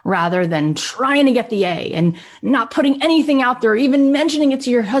process rather than trying to get the A and not putting anything out there, or even mentioning it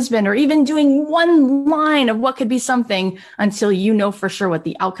to your husband, or even doing one line of what could be something until you know for sure what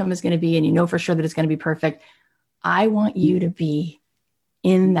the outcome is going to be and you know for sure that it's going to be perfect. I want you to be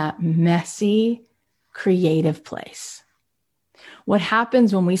in that messy, creative place. What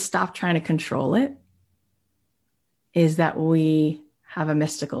happens when we stop trying to control it is that we have a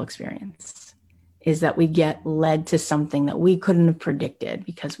mystical experience, is that we get led to something that we couldn't have predicted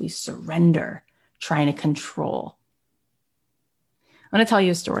because we surrender trying to control. I'm going to tell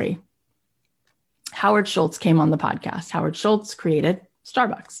you a story. Howard Schultz came on the podcast. Howard Schultz created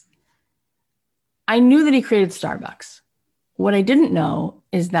Starbucks. I knew that he created Starbucks. What I didn't know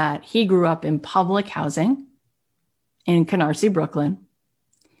is that he grew up in public housing in Canarsie, Brooklyn.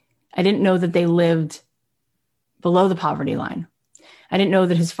 I didn't know that they lived below the poverty line. I didn't know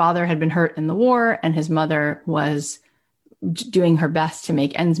that his father had been hurt in the war and his mother was doing her best to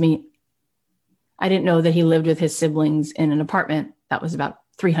make ends meet. I didn't know that he lived with his siblings in an apartment that was about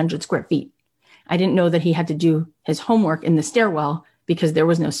 300 square feet. I didn't know that he had to do his homework in the stairwell because there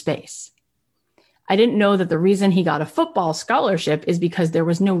was no space. I didn't know that the reason he got a football scholarship is because there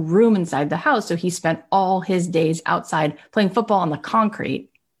was no room inside the house. So he spent all his days outside playing football on the concrete.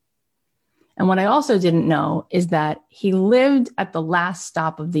 And what I also didn't know is that he lived at the last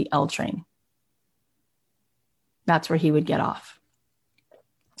stop of the L train. That's where he would get off.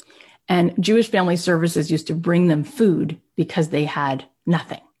 And Jewish Family Services used to bring them food because they had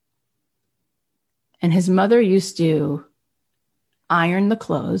nothing. And his mother used to iron the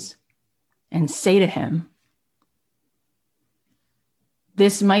clothes and say to him,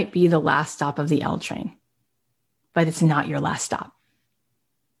 this might be the last stop of the L train, but it's not your last stop.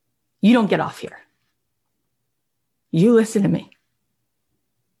 You don't get off here. You listen to me.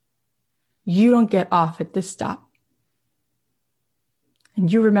 You don't get off at this stop.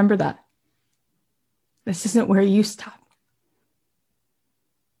 And you remember that. This isn't where you stop.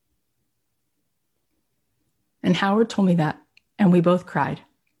 And Howard told me that, and we both cried.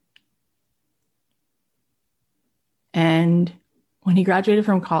 And when he graduated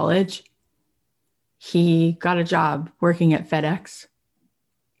from college, he got a job working at FedEx.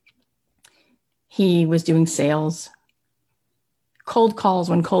 He was doing sales, cold calls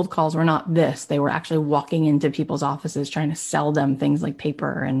when cold calls were not this. They were actually walking into people's offices trying to sell them things like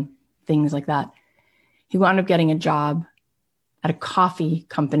paper and things like that. He wound up getting a job at a coffee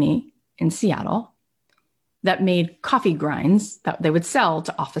company in Seattle that made coffee grinds that they would sell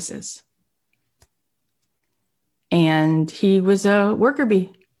to offices. And he was a worker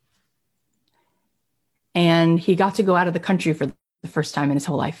bee. And he got to go out of the country for the first time in his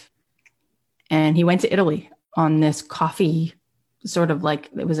whole life. And he went to Italy on this coffee, sort of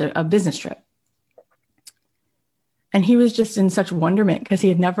like it was a business trip. And he was just in such wonderment because he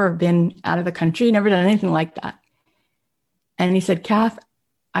had never been out of the country, never done anything like that. And he said, Kath,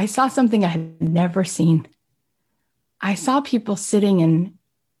 I saw something I had never seen. I saw people sitting and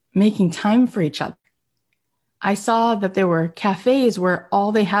making time for each other. I saw that there were cafes where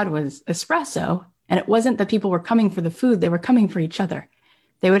all they had was espresso. And it wasn't that people were coming for the food, they were coming for each other.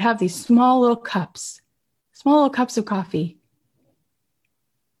 They would have these small little cups of coffee.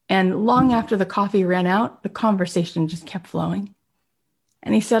 And long after the coffee ran out, the conversation just kept flowing.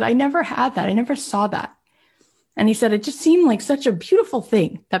 And he said, I never had that. I never saw that. And he said, it just seemed like such a beautiful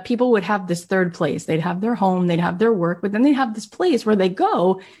thing that people would have this third place. They'd have their home, they'd have their work, but then they'd have this place where they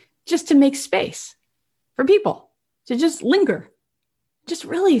go just to make space for people to just linger, just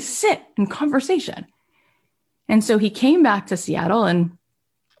really sit in conversation. And so he came back to Seattle and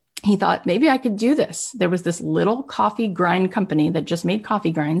he thought, maybe I could do this. There was this little coffee grind company that just made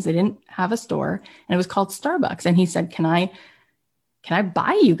coffee grinds. They didn't have a store and it was called Starbucks. And he said, can I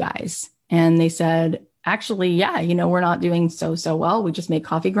buy you guys? And they said, actually, yeah, we're not doing so well. We just make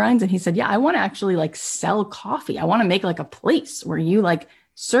coffee grinds. And he said, yeah, I want to actually like sell coffee. I want to make like a place where you like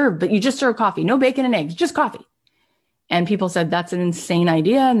serve, but you just serve coffee, no bacon and eggs, just coffee. And people said, that's an insane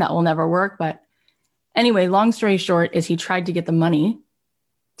idea and that will never work. But anyway, long story short is he tried to get the money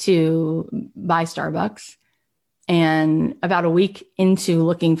to buy Starbucks. And about a week into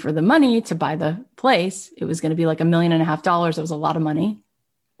looking for the money to buy the place, it was going to be like $1.5 million. It was a lot of money.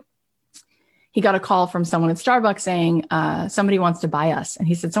 He got a call from someone at Starbucks saying, somebody wants to buy us. And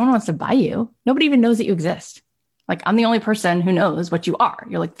he said, someone wants to buy you? Nobody even knows that you exist. Like, I'm the only person who knows what you are.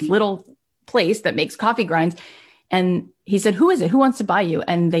 You're like this little place that makes coffee grinds. And he said, who is it? Who wants to buy you?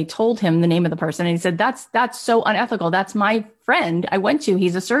 And they told him the name of the person. And he said, that's so unethical. That's my friend I went to.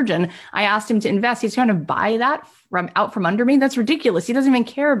 He's a surgeon. I asked him to invest. He's trying to buy that out from under me. That's ridiculous. He doesn't even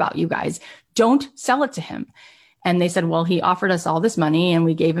care about you guys. Don't sell it to him. And they said, well, he offered us all this money and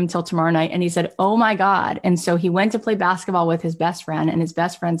we gave him till tomorrow night. And he said, oh my God. And so he went to play basketball with his best friend and his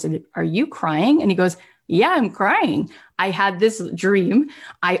best friend said, are you crying? And he goes, yeah, I'm crying. I had this dream.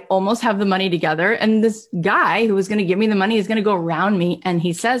 I almost have the money together. And this guy who was going to give me the money is going to go around me. And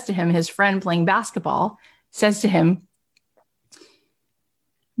he says to him, his friend playing basketball says to him,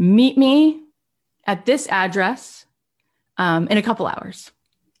 meet me at this address in a couple hours.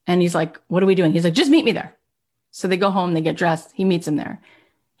 And he's like, what are we doing? He's like, just meet me there. So they go home, they get dressed. He meets him there.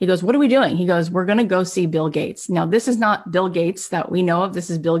 He goes, what are we doing? He goes, we're going to go see Bill Gates. Now, this is not Bill Gates that we know of. This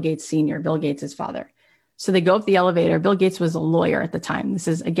is Bill Gates Sr., Bill Gates' father. So they go up the elevator. Bill Gates was a lawyer at the time. This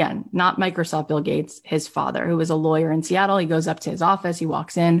is, again, not Microsoft Bill Gates, his father, who was a lawyer in Seattle. He goes up to his office. He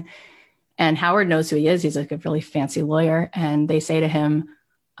walks in and Howard knows who he is. He's like a really fancy lawyer. And they say to him,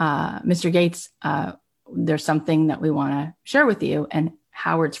 Mr. Gates, there's something that we want to share with you. And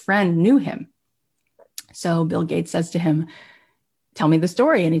Howard's friend knew him. So Bill Gates says to him, tell me the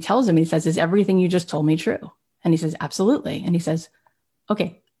story. And he tells him, he says, is everything you just told me true? And he says, absolutely. And he says,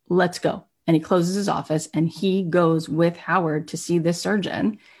 okay, let's go. And he closes his office and he goes with Howard to see this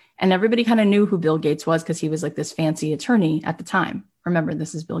surgeon. And everybody kind of knew who Bill Gates was because he was like this fancy attorney at the time. Remember,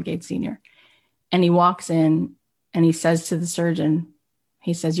 this is Bill Gates Sr. And he walks in and he says to the surgeon,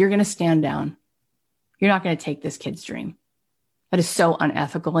 he says, you're going to stand down. You're not going to take this kid's dream. That is so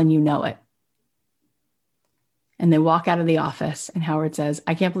unethical and you know it. And they walk out of the office and Howard says,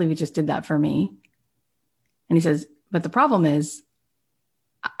 I can't believe you just did that for me. And he says, but the problem is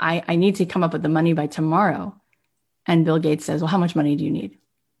I need to come up with the money by tomorrow. And Bill Gates says, well, how much money do you need?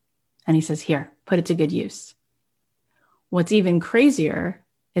 And he says, here, put it to good use. What's even crazier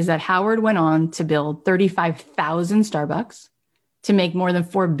is that Howard went on to build 35,000 Starbucks to make more than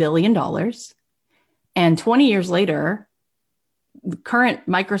 $4 billion. And 20 years later, the current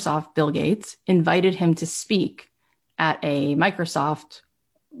Microsoft Bill Gates invited him to speak at a Microsoft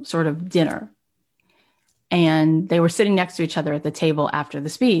sort of dinner. And they were sitting next to each other at the table after the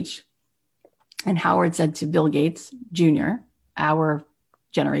speech. And Howard said to Bill Gates Jr., our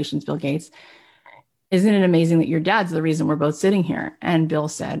generation's Bill Gates, isn't it amazing that your dad's the reason we're both sitting here? And Bill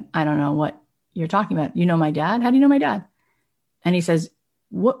said, I don't know what you're talking about. You know my dad? How do you know my dad? And he says,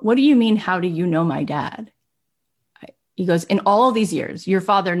 what do you mean? How do you know my dad? He goes, in all of these years, your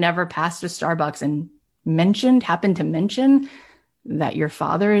father never passed a Starbucks and happened to mention that your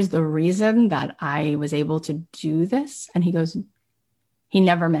father is the reason that I was able to do this. And he goes, he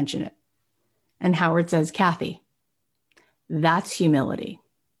never mentioned it. And Howard says, Kathy, that's humility.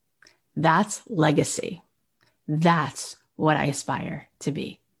 That's legacy. That's what I aspire to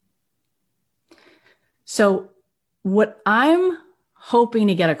be. So what I'm hoping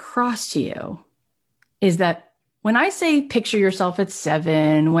to get across to you is that when I say picture yourself at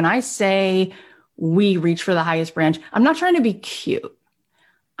 7, when I say we reach for the highest branch, I'm not trying to be cute.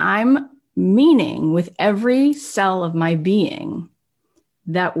 I'm meaning with every cell of my being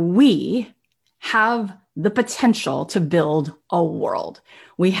that we have the potential to build a world.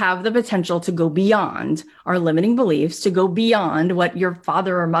 We have the potential to go beyond our limiting beliefs, to go beyond what your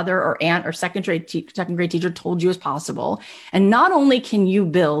father or mother or aunt or second grade teacher told you is possible. And not only can you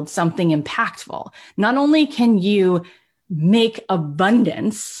build something impactful, not only can you make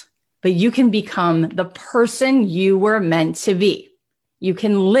abundance, but you can become the person you were meant to be. You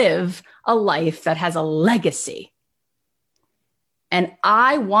can live a life that has a legacy. And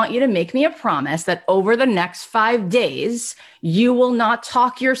I want you to make me a promise that over the next 5 days, you will not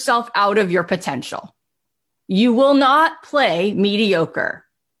talk yourself out of your potential. You will not play mediocre.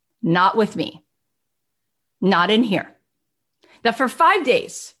 Not with me. Not in here. That for 5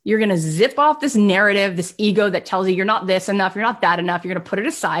 days, you're going to zip off this narrative, this ego that tells you you're not this enough, you're not that enough. You're going to put it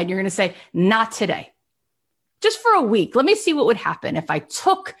aside. You're going to say, not today. Just for a week, let me see what would happen if I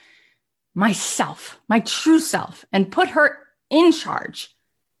took myself, my true self, and put her in charge.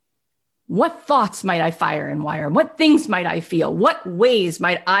 What thoughts might I fire and wire? What things might I feel? What ways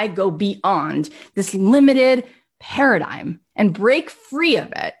might I go beyond this limited paradigm and break free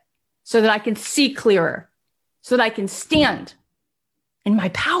of it so that I can see clearer, so that I can stand in my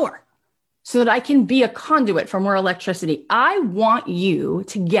power, so that I can be a conduit for more electricity? I want you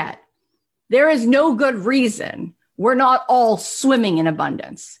to get, there is no good reason we're not all swimming in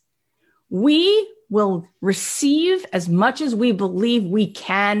abundance. We will receive as much as we believe we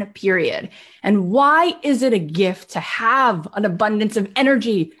can, period. And why is it a gift to have an abundance of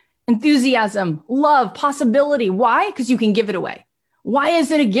energy, enthusiasm, love, possibility? Why? Because you can give it away. Why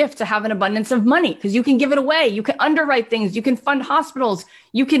is it a gift to have an abundance of money? Because you can give it away. You can underwrite things. You can fund hospitals.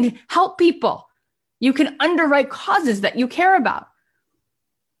 You can help people. You can underwrite causes that you care about.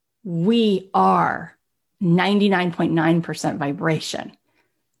 We are 99.9% vibration.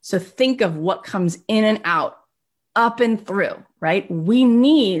 So think of what comes in and out, up and through, right? We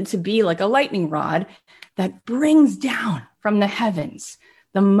need to be like a lightning rod that brings down from the heavens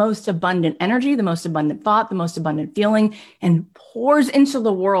the most abundant energy, the most abundant thought, the most abundant feeling, and pours into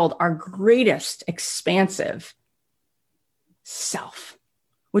the world our greatest expansive self,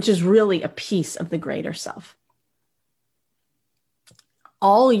 which is really a piece of the greater self.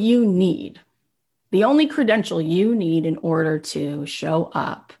 All you need, the only credential you need in order to show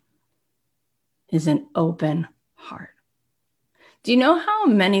up, is an open heart. Do you know how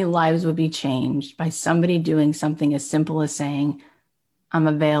many lives would be changed by somebody doing something as simple as saying, I'm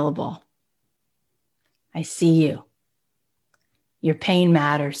available. I see you. Your pain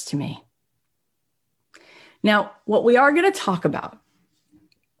matters to me. Now, what we are going to talk about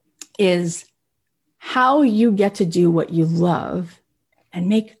is how you get to do what you love and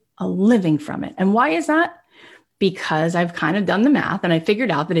make a living from it. And why is that? Because I've kind of done the math and I figured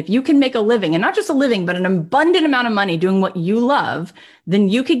out that if you can make a living, and not just a living, but an abundant amount of money doing what you love, then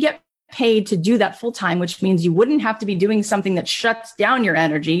you could get paid to do that full time, which means you wouldn't have to be doing something that shuts down your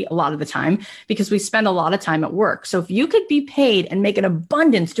energy a lot of the time, because we spend a lot of time at work. So if you could be paid and make an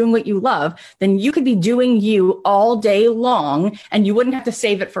abundance doing what you love, then you could be doing you all day long and you wouldn't have to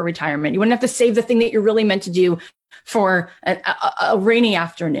save it for retirement. You wouldn't have to save the thing that you're really meant to do for a rainy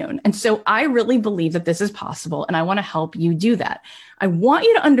afternoon. And so I really believe that this is possible, and I want to help you do that. I want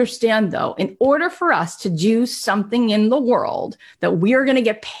you to understand, though, in order for us to do something in the world that we are going to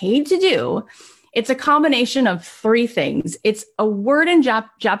get paid to do, it's a combination of 3 things. It's a word in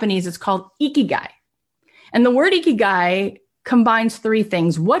Japanese. It's called ikigai. And the word ikigai combines 3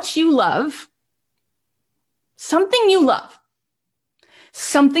 things: what you love, something you love,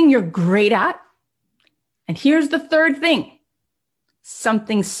 something you're great at, and here's the 3rd thing: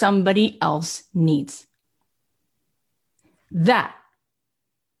 something somebody else needs.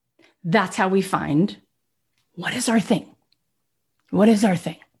 That's how we find what is our thing. What is our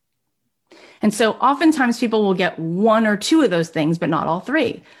thing? And so oftentimes people will get one or two of those things, but not all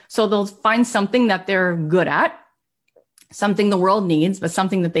three. So they'll find something that they're good at, something the world needs, but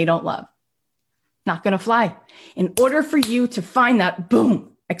something that they don't love. Not going to fly. In order for you to find that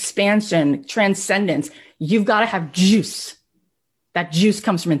boom, expansion, transcendence, you've got to have juice. That juice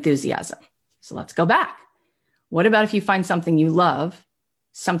comes from enthusiasm. So let's go back. What about if you find something you love,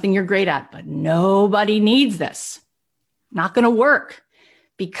 something you're great at, but nobody needs this? Not going to work,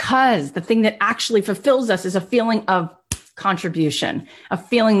 because the thing that actually fulfills us is a feeling of contribution, a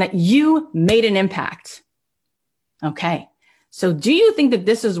feeling that you made an impact. Okay. So do you think that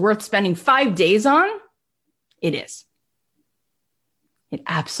this is worth spending 5 days on? It is. It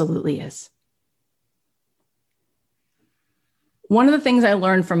absolutely is. One of the things I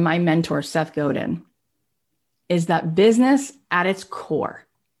learned from my mentor, Seth Godin, is that business at its core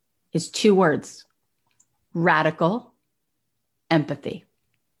is 2 words: radical empathy.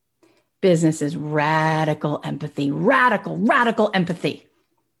 Business is radical empathy, radical empathy.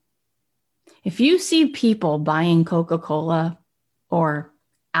 If you see people buying Coca-Cola or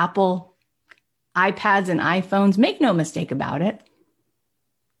Apple iPads and iPhones, make no mistake about it,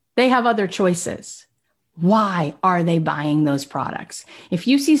 they have other choices. Why are they buying those products? If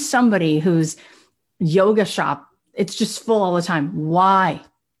you see somebody whose yoga shop, it's just full all the time, why?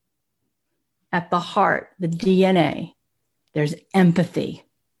 At the heart, the DNA, there's empathy,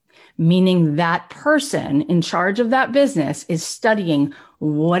 meaning that person in charge of that business is studying,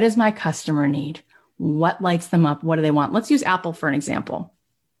 what does my customer need? What lights them up? What do they want? Let's use Apple for an example.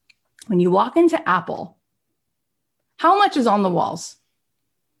 When you walk into Apple, how much is on the walls?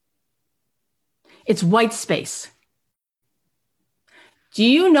 It's white space. Do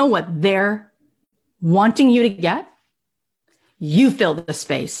you know what they're wanting you to get? You fill the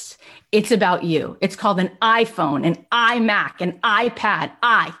space. It's about you. It's called an iPhone, an iMac, an iPad,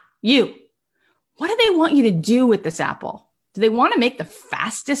 you. What do they want you to do with this Apple? Do they want to make the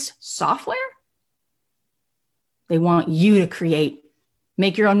fastest software? They want you to create,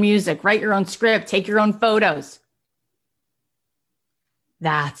 make your own music, write your own script, take your own photos.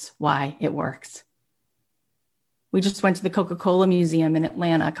 That's why it works. We just went to the Coca-Cola Museum in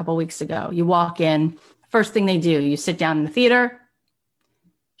Atlanta a couple of weeks ago. You walk in, first thing they do, you sit down in the theater,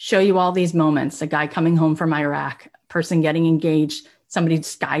 show you all these moments, a guy coming home from Iraq, a person getting engaged, somebody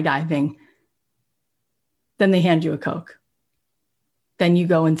skydiving. Then they hand you a Coke. Then you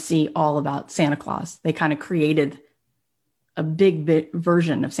go and see all about Santa Claus. They kind of created a big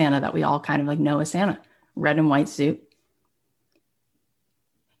version of Santa that we all kind of like know as Santa, red and white suit.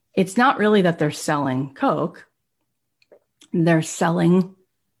 It's not really that they're selling Coke. They're selling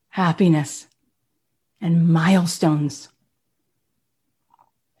happiness and milestones.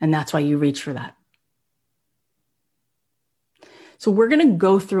 And that's why you reach for that. So we're going to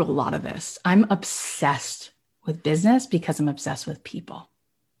go through a lot of this. I'm obsessed with business because I'm obsessed with people.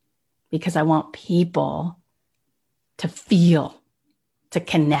 Because I want people to feel, to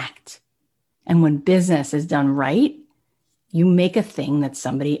connect. And when business is done right, you make a thing that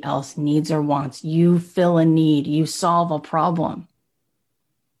somebody else needs or wants. You fill a need. You solve a problem.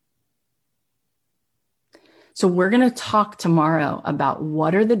 So we're going to talk tomorrow about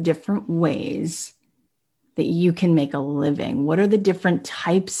what are the different ways that you can make a living. What are the different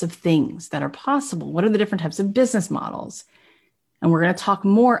types of things that are possible? What are the different types of business models? And we're going to talk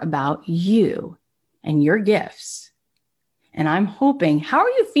more about you and your gifts. And I'm hoping, how are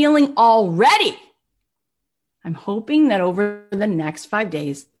you feeling already? I'm hoping that over the next 5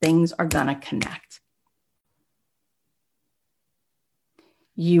 days, things are going to connect.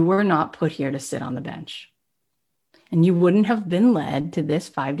 You were not put here to sit on the bench. And you wouldn't have been led to this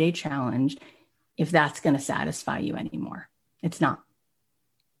 5-day challenge if that's going to satisfy you anymore. It's not.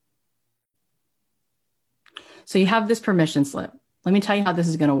 So you have this permission slip. Let me tell you how this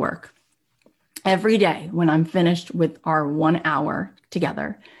is going to work. Every day when I'm finished with our 1 hour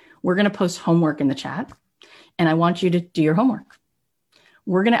together, we're going to post homework in the chat. And I want you to do your homework.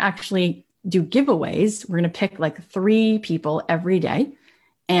 We're going to actually do giveaways. We're going to pick like 3 people every day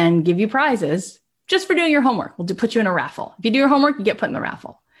and give you prizes just for doing your homework. We'll put you in a raffle. If you do your homework, you get put in the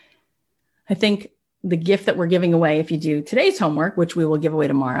raffle. I think the gift that we're giving away, if you do today's homework, which we will give away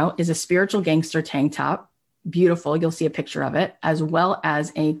tomorrow, is a Spiritual Gangster tank top. Beautiful. You'll see a picture of it, as well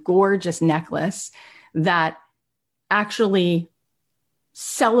as a gorgeous necklace that actually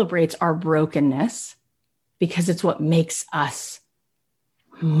celebrates our brokenness, because it's what makes us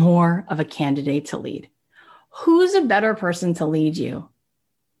more of a candidate to lead. Who's a better person to lead you?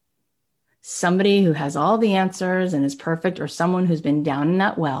 Somebody who has all the answers and is perfect, or someone who's been down in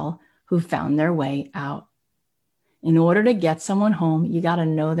that well who found their way out? In order to get someone home, you got to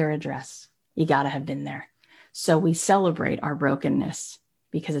know their address. You got to have been there. So we celebrate our brokenness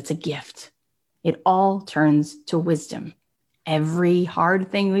because it's a gift. It all turns to wisdom. Every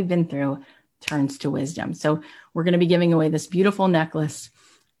hard thing we've been through turns to wisdom. So we're going to be giving away this beautiful necklace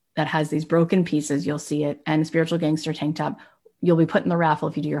that has these broken pieces. You'll see it, and a Spiritual Gangster tank top. You'll be put in the raffle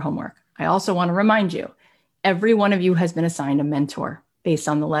if you do your homework. I also want to remind you, every one of you has been assigned a mentor based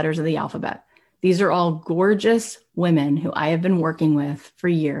on the letters of the alphabet. These are all gorgeous women who I have been working with for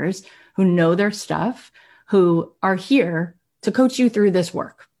years, who know their stuff, who are here to coach you through this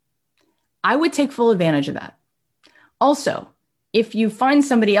work. I would take full advantage of that. Also, if you find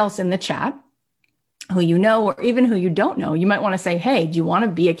somebody else in the chat who you know, or even who you don't know, you might want to say, hey, do you want to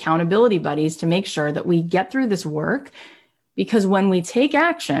be accountability buddies to make sure that we get through this work? Because when we take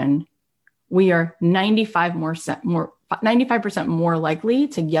action, we are 95% more likely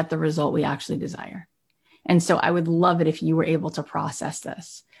to get the result we actually desire. And so I would love it if you were able to process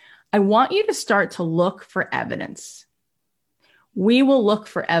this. I want you to start to look for evidence. We will look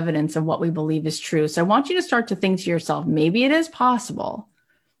for evidence of what we believe is true. So I want you to start to think to yourself, maybe it is possible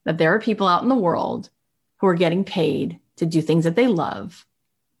that there are people out in the world who are getting paid to do things that they love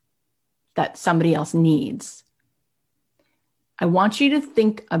that somebody else needs. I want you to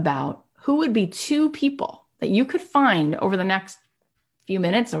think about who would be 2 people that you could find over the next few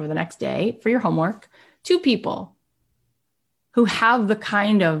minutes, over the next day for your homework, 2 people who have the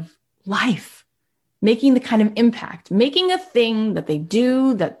kind of life, making the kind of impact, making a thing that they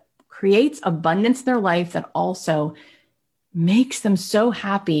do that creates abundance in their life that also makes them so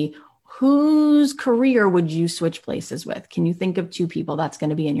happy. Whose career would you switch places with? Can you think of 2 people? That's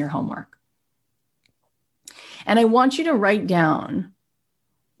going to be in your homework. And I want you to write down,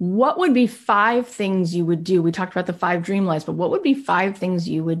 what would be 5 things you would do? We talked about the 5 dream lives, but what would be 5 things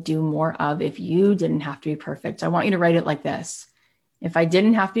you would do more of if you didn't have to be perfect? I want you to write it like this. If I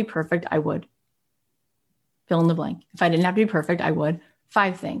didn't have to be perfect, I would. Fill in the blank. If I didn't have to be perfect, I would.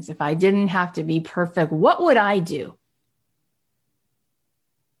 5 things. If I didn't have to be perfect, what would I do?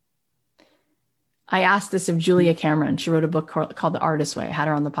 I asked this of Julia Cameron. She wrote a book called The Artist's Way. I had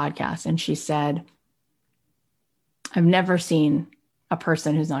her on the podcast, and she said, I've never seen a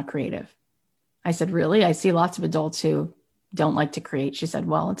person who's not creative. I said, really? I see lots of adults who don't like to create. She said,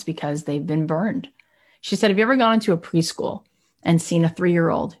 well, it's because they've been burned. She said, have you ever gone into a preschool and seen a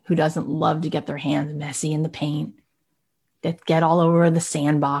 3-year-old who doesn't love to get their hands messy in the paint, that get all over the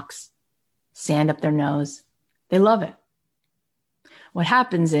sandbox, sand up their nose? They love it. What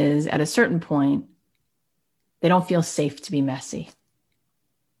happens is, at a certain point, they don't feel safe to be messy.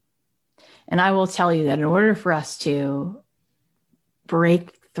 And I will tell you that in order for us to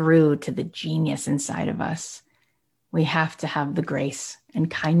break through to the genius inside of us, we have to have the grace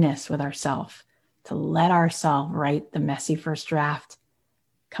and kindness with ourselves to let ourselves write the messy first draft,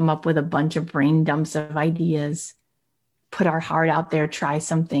 come up with a bunch of brain dumps of ideas, put our heart out there, try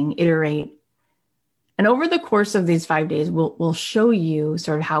something, iterate. And over the course of these 5 days, we'll show you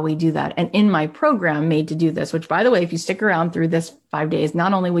sort of how we do that. And in my program, Made to Do This, which, by the way, if you stick around through this 5 days,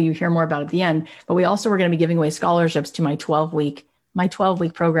 not only will you hear more about it at the end, but we also are going to be giving away scholarships to my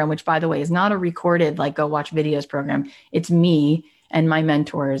 12-week program, which, by the way, is not a recorded, like, go watch videos program. It's me and my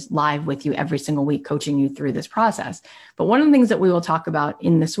mentors live with you every single week, coaching you through this process. But one of the things that we will talk about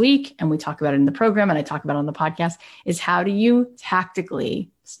in this week, and we talk about it in the program, and I talk about it on the podcast, is how do you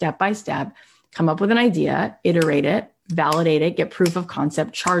tactically, step by step, come up with an idea, iterate it, validate it, get proof of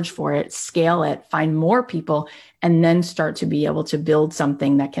concept, charge for it, scale it, find more people, and then start to be able to build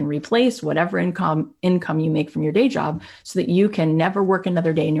something that can replace whatever income you make from your day job, so that you can never work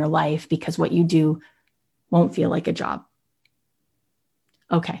another day in your life because what you do won't feel like a job.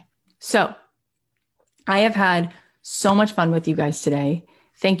 Okay, so I have had so much fun with you guys today.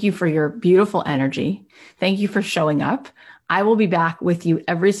 Thank you for your beautiful energy. Thank you for showing up. I will be back with you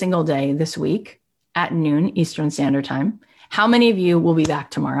every single day this week at noon Eastern Standard Time. How many of you will be back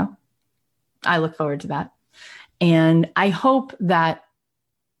tomorrow? I look forward to that. And I hope that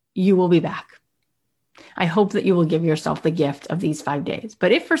you will be back. I hope that you will give yourself the gift of these 5 days.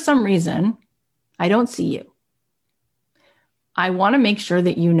 But if for some reason I don't see you, I want to make sure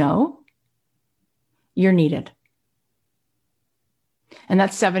that you know you're needed. And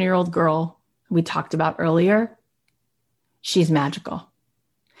that 7-year-old girl we talked about earlier, she's magical.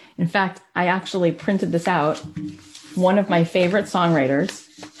 In fact, I actually printed this out. One of my favorite songwriters.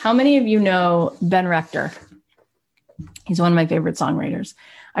 How many of you know Ben Rector? He's one of my favorite songwriters.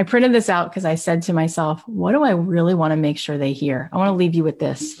 I printed this out because I said to myself, what do I really want to make sure they hear? I want to leave you with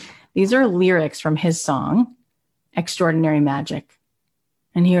this. These are lyrics from his song, Extraordinary Magic.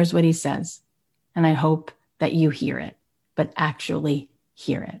 And here's what he says. And I hope that you hear it, but actually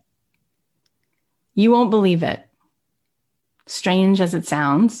hear it. You won't believe it. Strange as it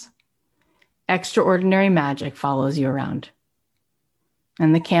sounds, extraordinary magic follows you around.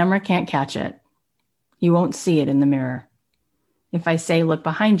 And the camera can't catch it. You won't see it in the mirror. If I say, look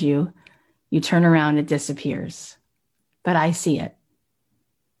behind you, you turn around, it disappears. But I see it.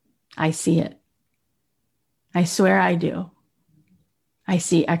 I see it. I swear I do. I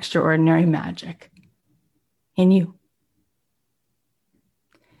see extraordinary magic in you.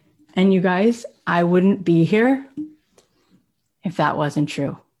 And you guys, I wouldn't be here if that wasn't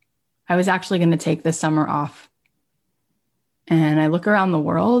true. I was actually going to take this summer off. And I look around the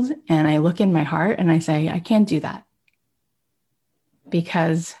world and I look in my heart and I say, I can't do that.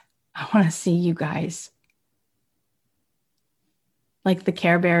 Because I want to see you guys. Like the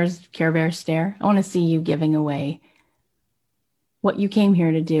Care Bear stare. I want to see you giving away what you came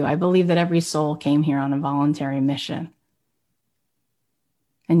here to do. I believe that every soul came here on a voluntary mission.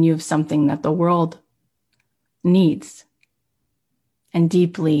 And you have something that the world needs and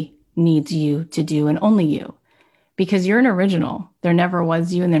deeply needs you to do, and only you. Because you're an original. There never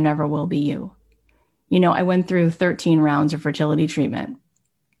was you and there never will be you. You know, I went through 13 rounds of fertility treatment.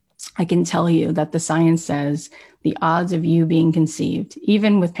 I can tell you that the science says the odds of you being conceived,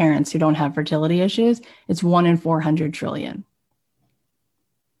 even with parents who don't have fertility issues, it's 1 in 400 trillion.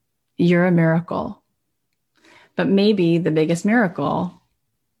 You're a miracle. But maybe the biggest miracle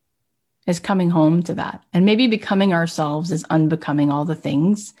is coming home to that. And maybe becoming ourselves is unbecoming all the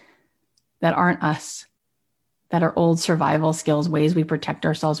things that aren't us, that are old survival skills, ways we protect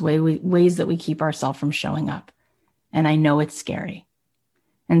ourselves, ways that we keep ourselves from showing up. And I know it's scary.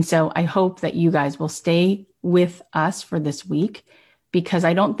 And so I hope that you guys will stay with us for this week, because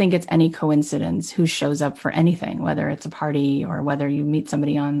I don't think it's any coincidence who shows up for anything, whether it's a party or whether you meet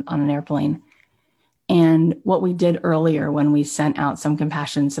somebody on an airplane. And what we did earlier when we sent out some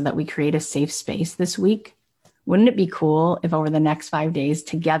compassion so that we create a safe space this week, wouldn't it be cool if over the next 5 days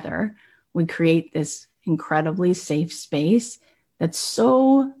together, we create this incredibly safe space that's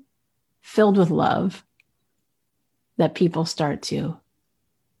so filled with love that people start to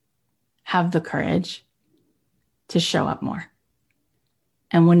have the courage to show up more?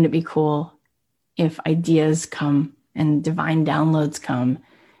 And wouldn't it be cool if ideas come and divine downloads come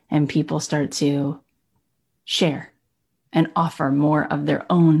and people start to share and offer more of their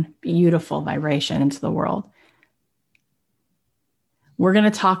own beautiful vibration into the world? We're going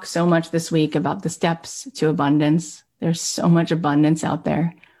to talk so much this week about the steps to abundance. There's so much abundance out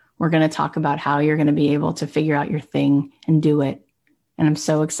there. We're going to talk about how you're going to be able to figure out your thing and do it. And I'm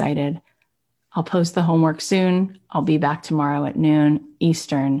so excited. I'll post the homework soon. I'll be back tomorrow at noon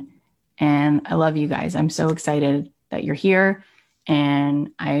Eastern. And I love you guys. I'm so excited that you're here.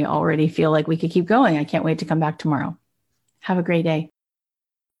 And I already feel like we could keep going. I can't wait to come back tomorrow. Have a great day.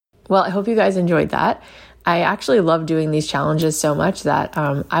 Well, I hope you guys enjoyed that. I actually love doing these challenges so much that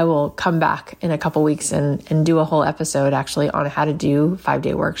I will come back in a couple weeks and do a whole episode actually on how to do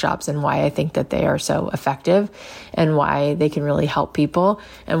 5-day workshops and why I think that they are so effective and why they can really help people,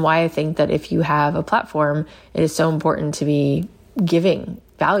 and why I think that if you have a platform, it is so important to be giving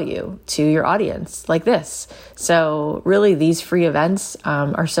value to your audience like this. So really, these free events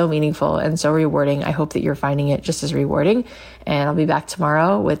are so meaningful and so rewarding. I hope that you're finding it just as rewarding. And I'll be back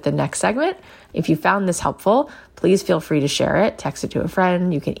tomorrow with the next segment. If you found this helpful, please feel free to share it, text it to a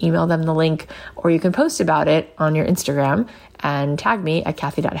friend. You can email them the link, or you can post about it on your Instagram and tag me at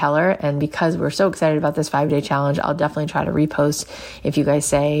Kathy.Heller. And because we're so excited about this 5-day challenge, I'll definitely try to repost if you guys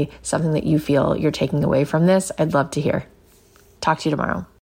say something that you feel you're taking away from this. I'd love to hear. Talk to you tomorrow.